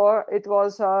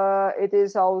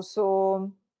is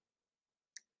also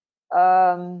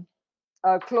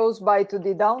close by to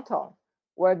the downtown,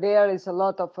 where there is a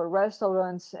lot of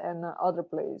restaurants and other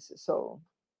places. So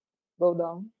go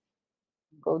down,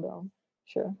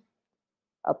 sure,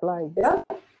 apply. Yeah.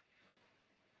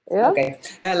 Yeah. Okay.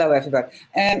 Hello, everybody.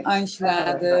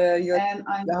 Ândhiela,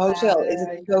 the hotel, is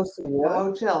it close to the water? The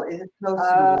hotel, is it close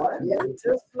to the water? Yeah,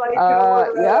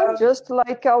 just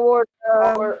like our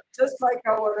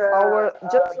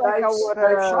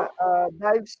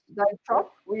dive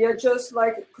shop. We are just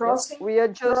like a crossing. We are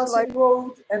just like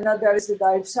road, and then there is the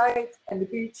dive site and the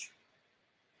beach.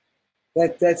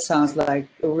 That sounds like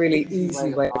a really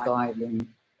easy way of diving.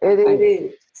 It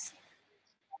is.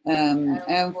 And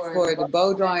for the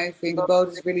boat diving, the boat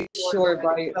is really short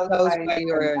close by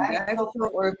your dive shop,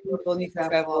 or people need to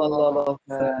travel a lot of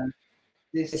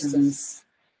distance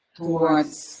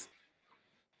towards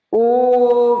the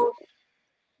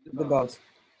boat.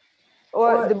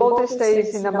 Or the boat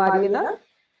stays in a marina,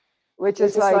 which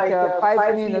is like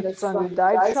 5 minutes from the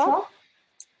dive shop.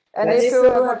 And if you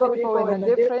have people in a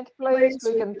different place,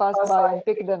 we can pass by and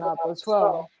pick them up as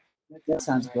well. That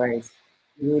sounds great.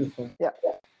 Beautiful. Yeah.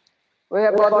 We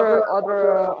have other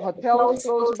hotels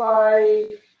close by,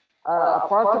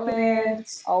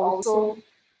 apartments also.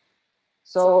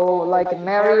 So like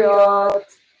Marriott.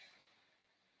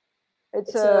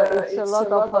 It's a lot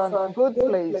of good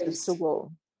places to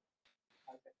go.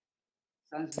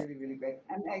 Sounds really, really great.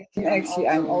 And actually,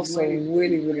 I'm also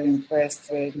really, really impressed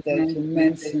that you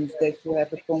mentioned that you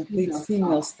have a complete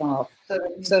female staff. So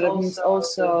that means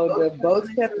also the boat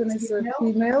captain is a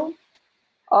female?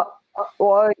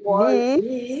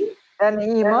 Me and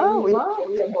Ima, we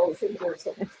are both females.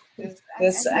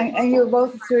 Yes, and you're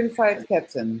both a certified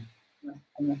captain.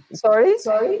 Sorry?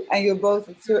 And you're both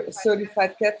a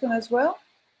certified captain as well?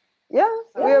 Yeah.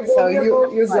 So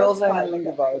you girls are handling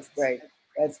the boat. Great.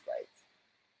 That's great.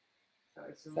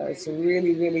 So it's a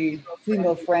really, really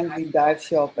female-friendly dive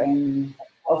shop, and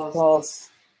of course,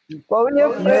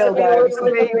 male divers.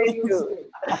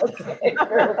 Okay,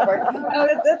 perfect. No,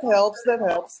 that helps. That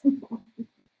helps.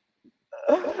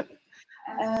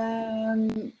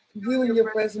 During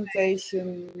your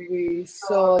presentation, we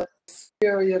saw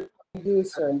your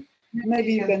producer.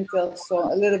 Maybe you can tell us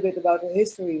a little bit about the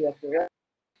history of the wreck.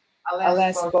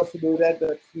 Alain's supposed to do that,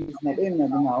 but he's not in at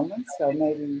the moment. So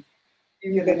maybe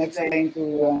you can explain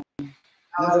to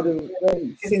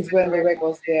since when the wreck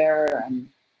was there. And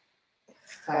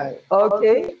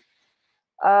okay.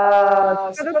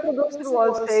 Scuba.Digital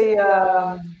was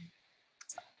a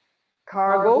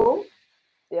cargo,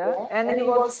 yeah, and it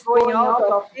was going out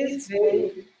of this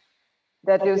bay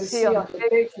that you see on the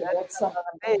picture. That's on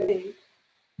the bay,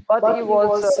 but it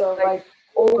was like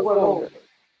overloaded.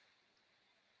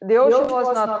 The ocean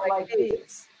was not like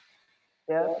this.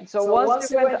 Yeah. So once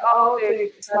they went out,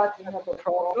 they started to have a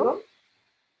problem,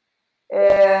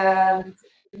 and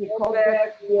he called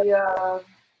back the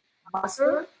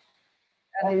master,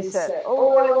 and he said,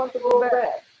 "Oh, I want to go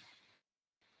back.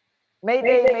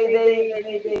 Mayday, mayday,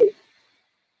 mayday."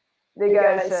 The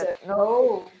guy said,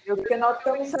 "No, you cannot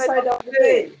come inside of the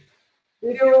bay.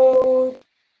 If you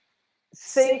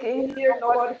sink in here,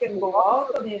 nobody can go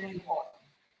out on it anymore."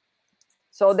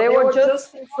 So they were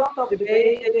just in front of the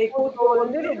bay. They could go a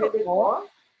little bit more.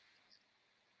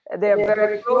 They are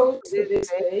very close to this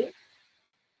bay.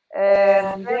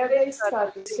 And there they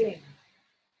start to sink.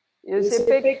 You see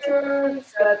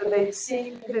pictures that they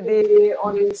sink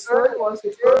on the third was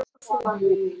the first one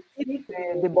hit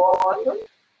the bottom.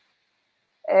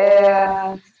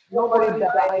 And nobody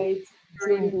died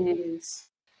during this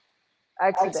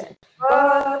accident.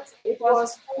 But it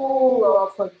was full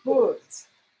of good.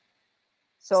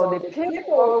 So the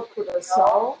people of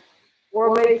Curaçao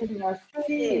were making a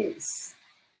feast,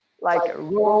 like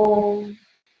room,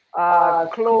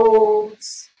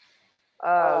 clothes,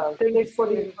 things for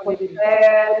the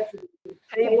bed,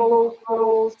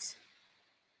 tablecloths,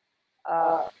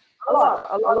 a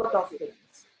lot of things.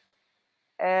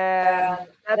 and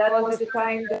that was the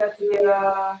time that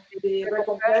the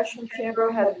recompression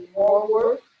chamber had more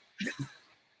work.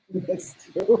 That's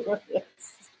true. Yes.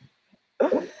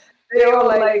 They were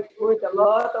like with a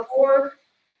lot of work,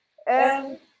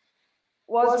 and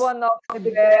was one of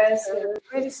the best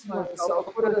Christmas of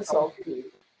Curaçao.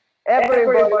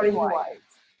 everybody in white.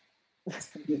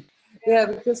 Yeah,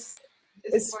 because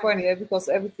it's funny, because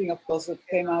everything, of course, that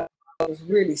came out was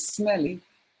really smelly.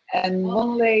 And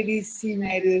one lady, she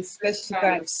made a special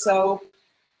kind of soap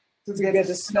to get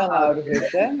the smell out of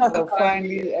it. So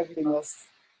finally, everything was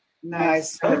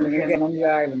nice smelling again on the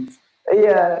island.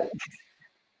 Yeah.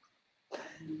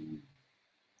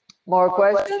 More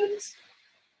questions?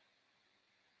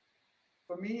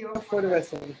 For me or for the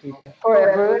rest of the people? For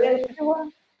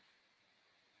everyone?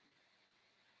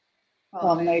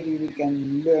 Well, maybe we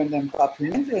can learn them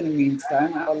Papiamento in the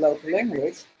meantime, our local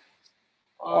language.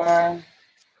 Or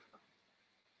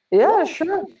yeah,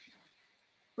 sure.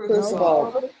 First of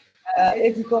all,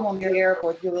 if you come on the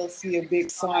airport, you will see a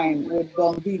big sign with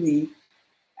Bambini,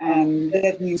 and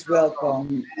that means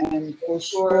welcome. And for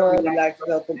sure, we like to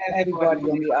welcome everybody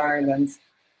on the island.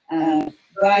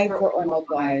 Diver or not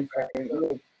diver,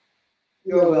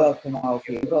 you're welcome over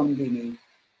here, Bambini.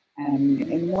 And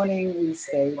in the morning, we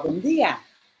say Bon dia.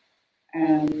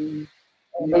 And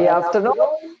in the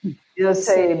afternoon, you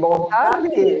say Bon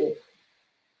tarde,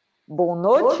 Bon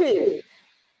noche.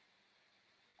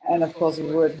 And of course,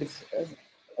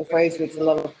 a phrase which a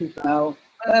lot of people know.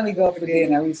 When we go for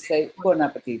dinner, we say Bon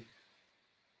appetit.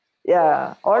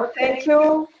 Yeah, or thank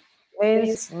you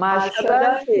means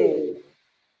Mashadaki.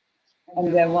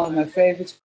 And then one of my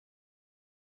favorites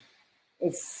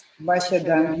is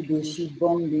Mashadaki Dushi,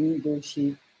 Bombini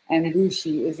Dushi. And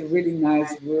Dushi is a really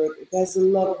nice word. It has a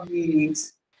lot of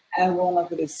meanings. And one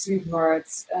of it is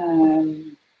sweethearts,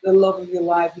 the love of your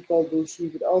life, we call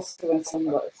Dushi, but also when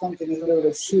something is a little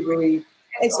bit sugary,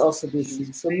 it's also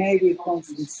Dushi. So maybe it comes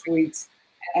from sweet,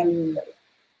 and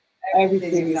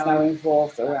everything is now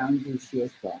involved around Dushi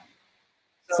as well.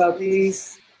 So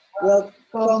please,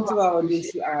 welcome to our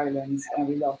Dushi Islands, and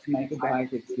we love to make a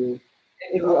dive with you.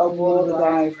 If you're open water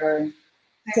diver,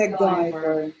 tech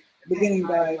diver, beginning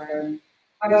diver,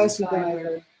 advisory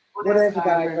diver, whatever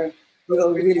diver, we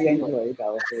will really enjoy it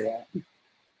out there.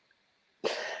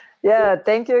 Yeah,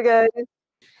 thank you guys.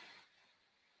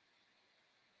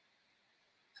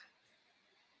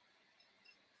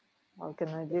 How can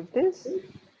I give this? What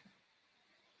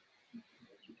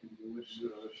you can do is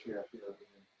share the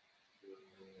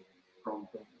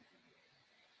content.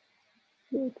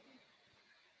 Good.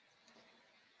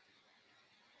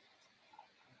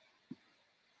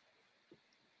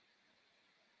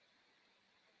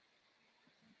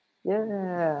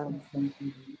 Yeah.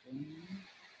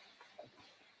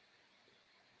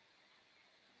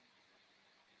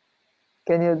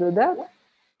 Can you do that?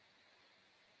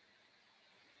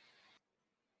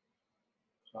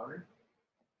 Sorry?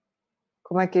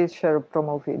 Como é que share o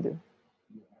promo vídeo?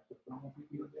 You have to promo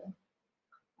video again?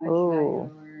 Oh. Your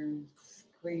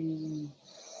screen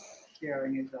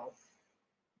sharing is off.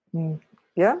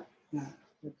 Yeah? No,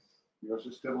 Yours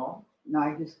is still on? no,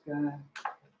 I just,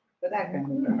 but I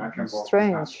can. Then I can walk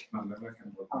Strange. on that. No, then I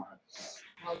can walk on that.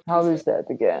 How is that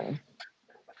again?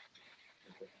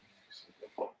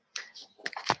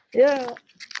 Yeah.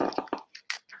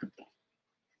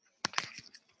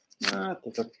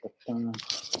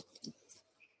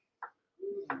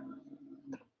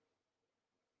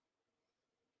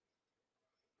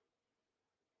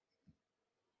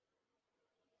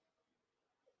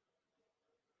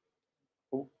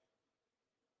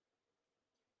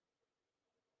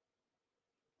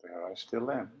 There I still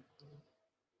am.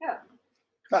 Yeah.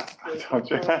 I thought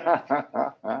you.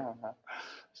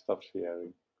 Stop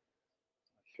sharing.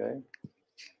 Okay.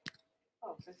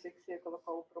 Oh, pensei que você ia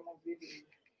colocar o promovido.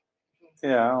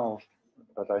 Yeah,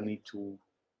 but I need to.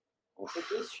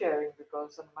 It is sharing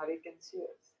because Anne-Marie can see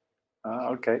us.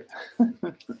 Okay.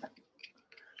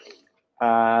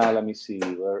 Let me see.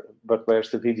 Where's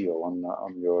the video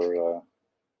on your?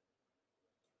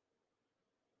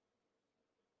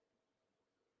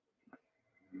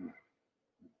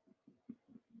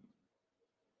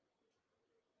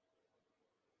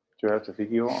 Do you have the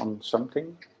video on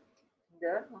something?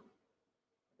 Yeah.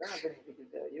 have any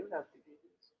video. You have the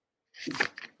videos.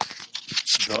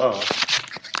 Duh.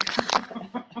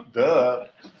 Duh.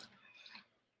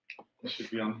 It should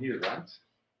be on here, right?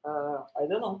 I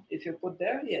don't know. If you put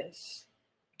there, yes.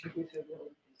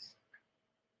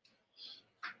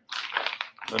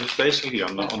 But it's basically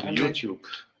on the YouTube.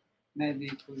 Maybe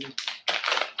you put it.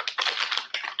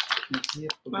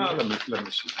 No, let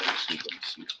me see.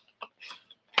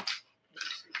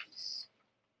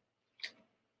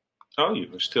 Oh,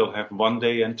 you still have 1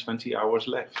 day and 20 hours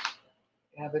left.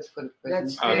 Yeah, that's for the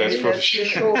That's presentation. That's for the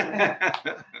show.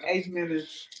 8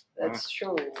 minutes. That's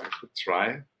show.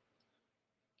 Try.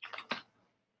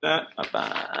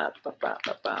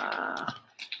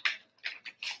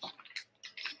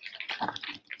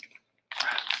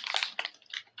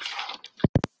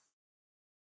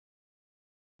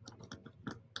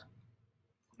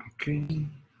 Okay.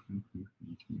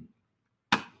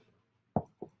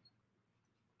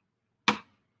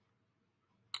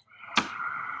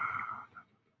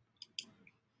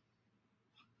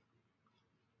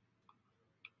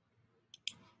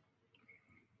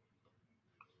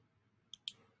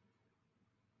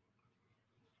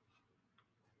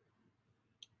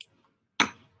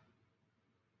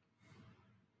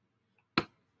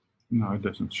 No, it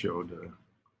doesn't show the.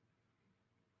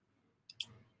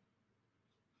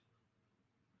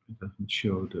 It doesn't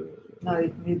show the. No,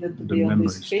 it needed to the be on the memory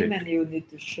screen stick. and you need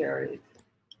to share it.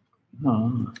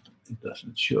 No, it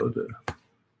doesn't show the.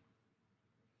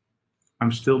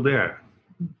 I'm still there.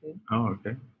 Okay. Oh,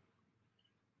 okay.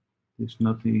 It's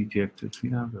not the ejected.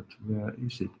 Yeah, but where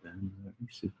is it then? Where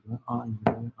is it? Where are you?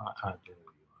 There you are.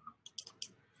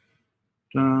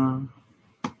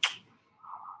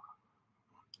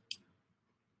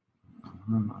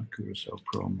 Curaçao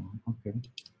promo. Okay.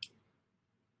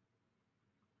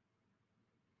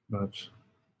 But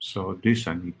so this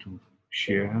I need to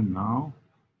share now.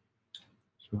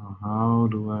 So how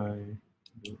do I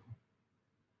do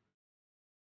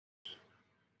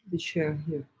The share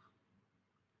here.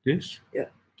 this? Yeah.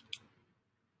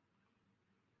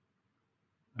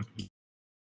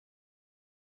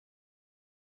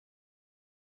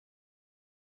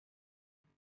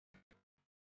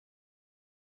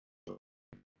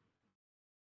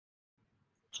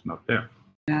 It's not there.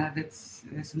 Yeah,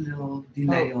 there's a little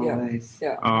delay Oh, yeah. always.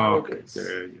 Yeah. Oh, now okay, it is.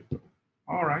 there you go.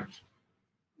 All right.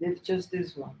 It's just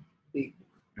this one. Big.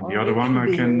 And Or the other it one I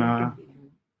be can. here, it be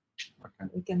here. Okay.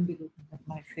 We can be looking at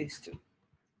my face too.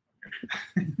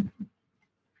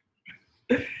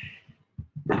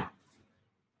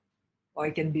 Or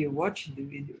I can be watching the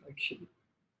video actually.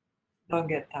 Don't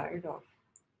get tired of.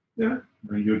 Yeah.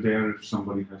 And you're there if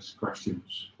somebody has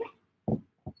questions.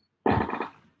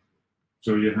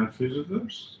 So you have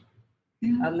visitors?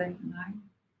 Yeah, Alleen.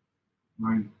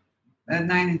 9. 9.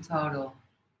 9 in total.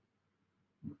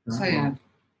 Okay. So yeah,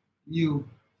 you.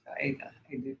 So 8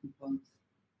 different ones.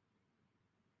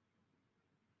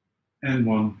 And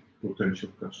 1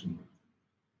 potential customer.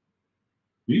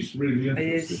 He's really Hij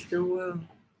interested. is still.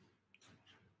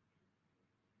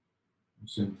 I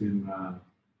sent him.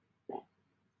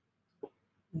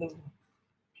 No.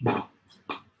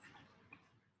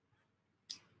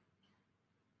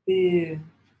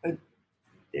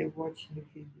 They're watching the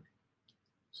video.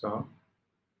 So.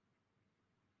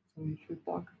 So if you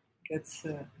talk, gets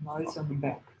noise on the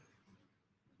back.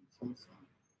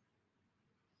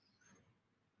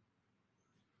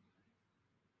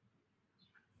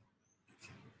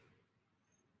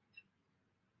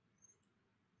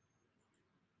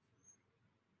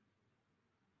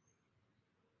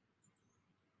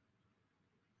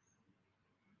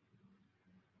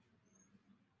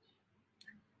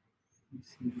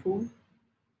 Full.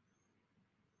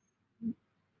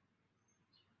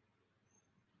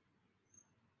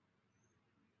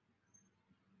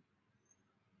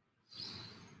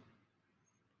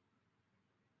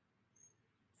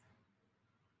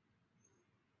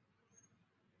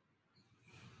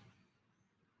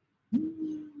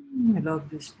 I love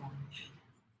this sponge.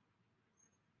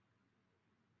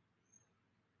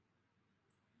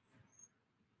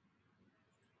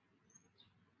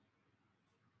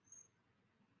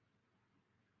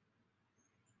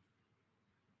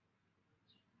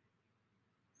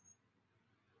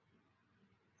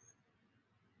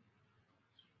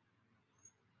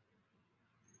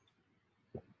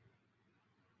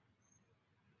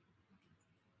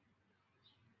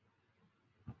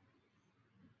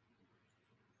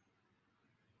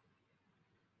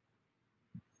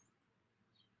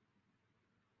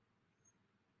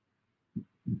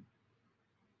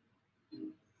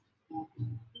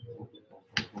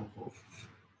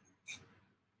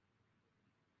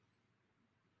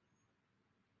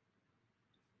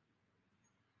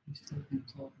 still can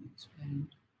talk and explain.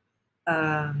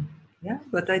 Yeah,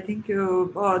 but I think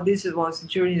this was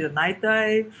during the night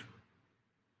dive.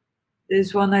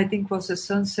 This one I think was a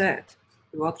sunset.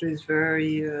 The water is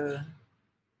very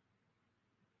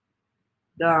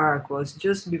dark, was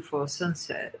just before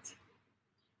sunset.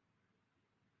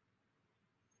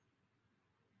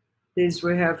 This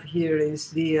we have here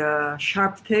is the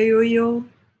sharp tail eel.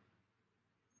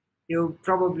 You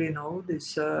probably know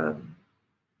this.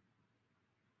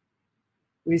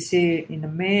 We see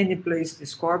in many places the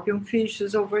scorpion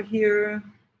fishes over here.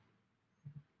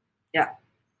 Yeah,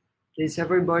 this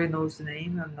everybody knows the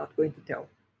name. I'm not going to tell.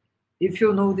 If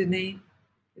you know the name,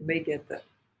 you may get the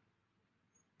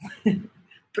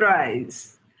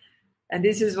prize. And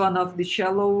this is one of the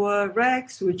shallow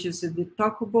wrecks, which is the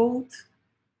taco boat.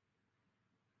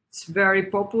 It's very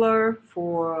popular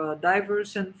for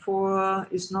divers and for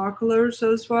snorkelers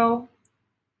as well.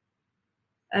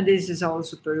 And this is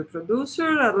also the producer.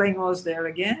 Elaine was there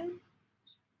again.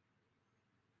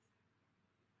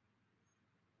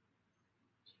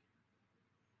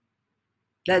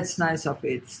 That's nice of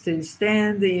it. Stay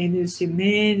standing and you see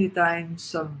many times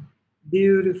some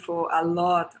beautiful, a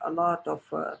lot of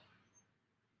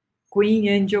queen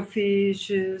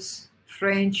angelfishes,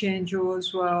 French angel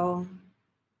as well.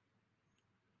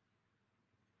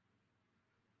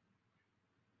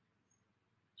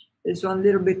 This one a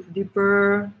little bit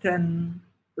deeper than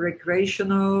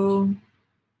recreational.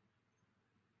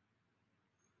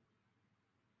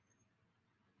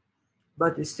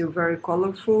 But it's still very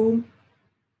colorful.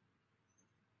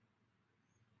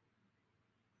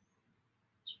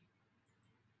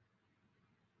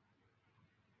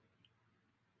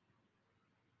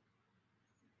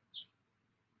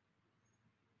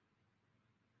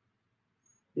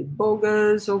 The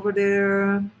bogas over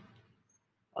there.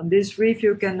 On this reef,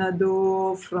 you can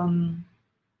do from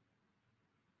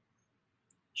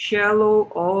shallow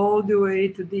all the way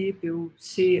to deep. You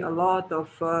see a lot of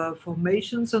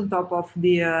formations on top of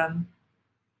the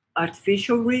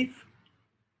artificial reef.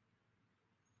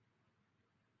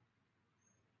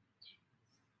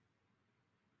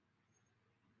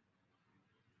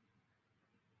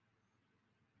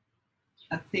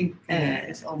 I think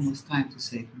it's almost time to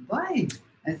say goodbye.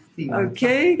 I think.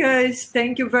 Okay, guys,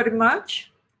 thank you very much.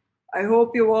 I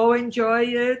hope you all enjoy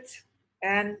it.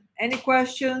 And any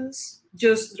questions,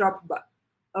 just drop by.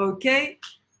 Okay,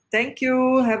 thank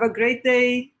you. Have a great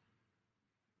day.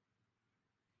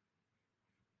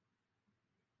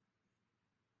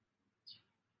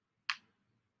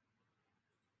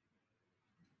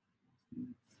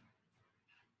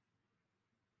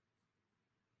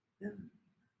 Yeah.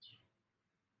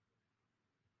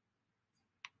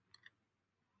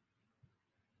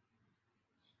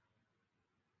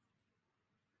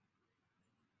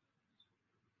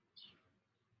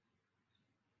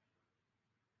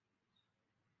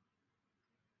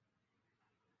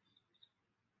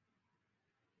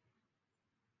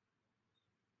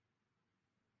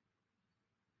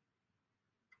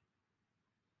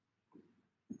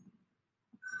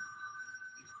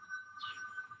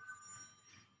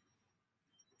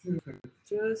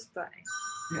 Just fine.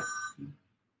 Yeah.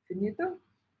 Finito?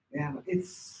 Yeah, but it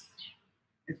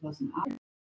was an hour.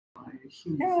 I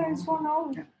assume. Yeah, it's 1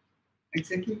 hour. Yeah.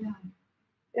 Exactly. Yeah.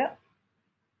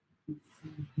 Yeah.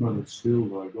 Well, it's still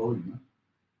going, huh?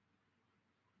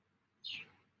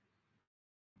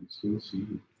 I still see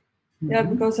it. Yeah,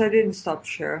 because I didn't stop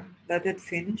share. Let it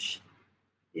finish.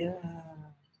 Yeah.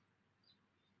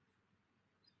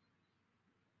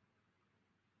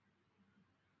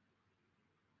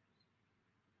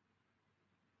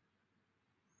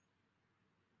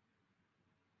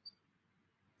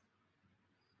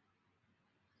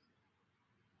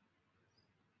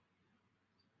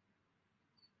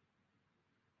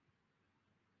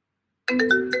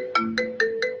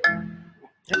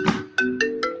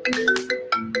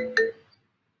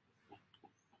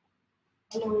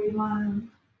 Hello, Iman.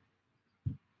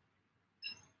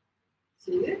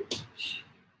 See it?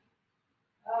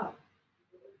 Oh.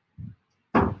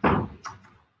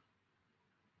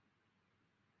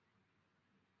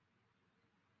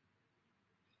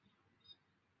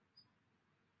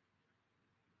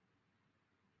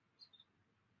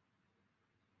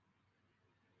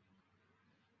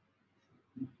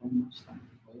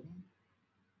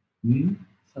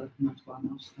 Zal ik maar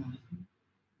gewoon afsluiten?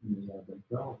 Ja, denk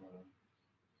wel.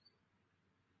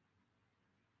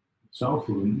 Het zou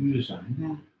voor een uur zijn.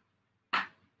 Ja.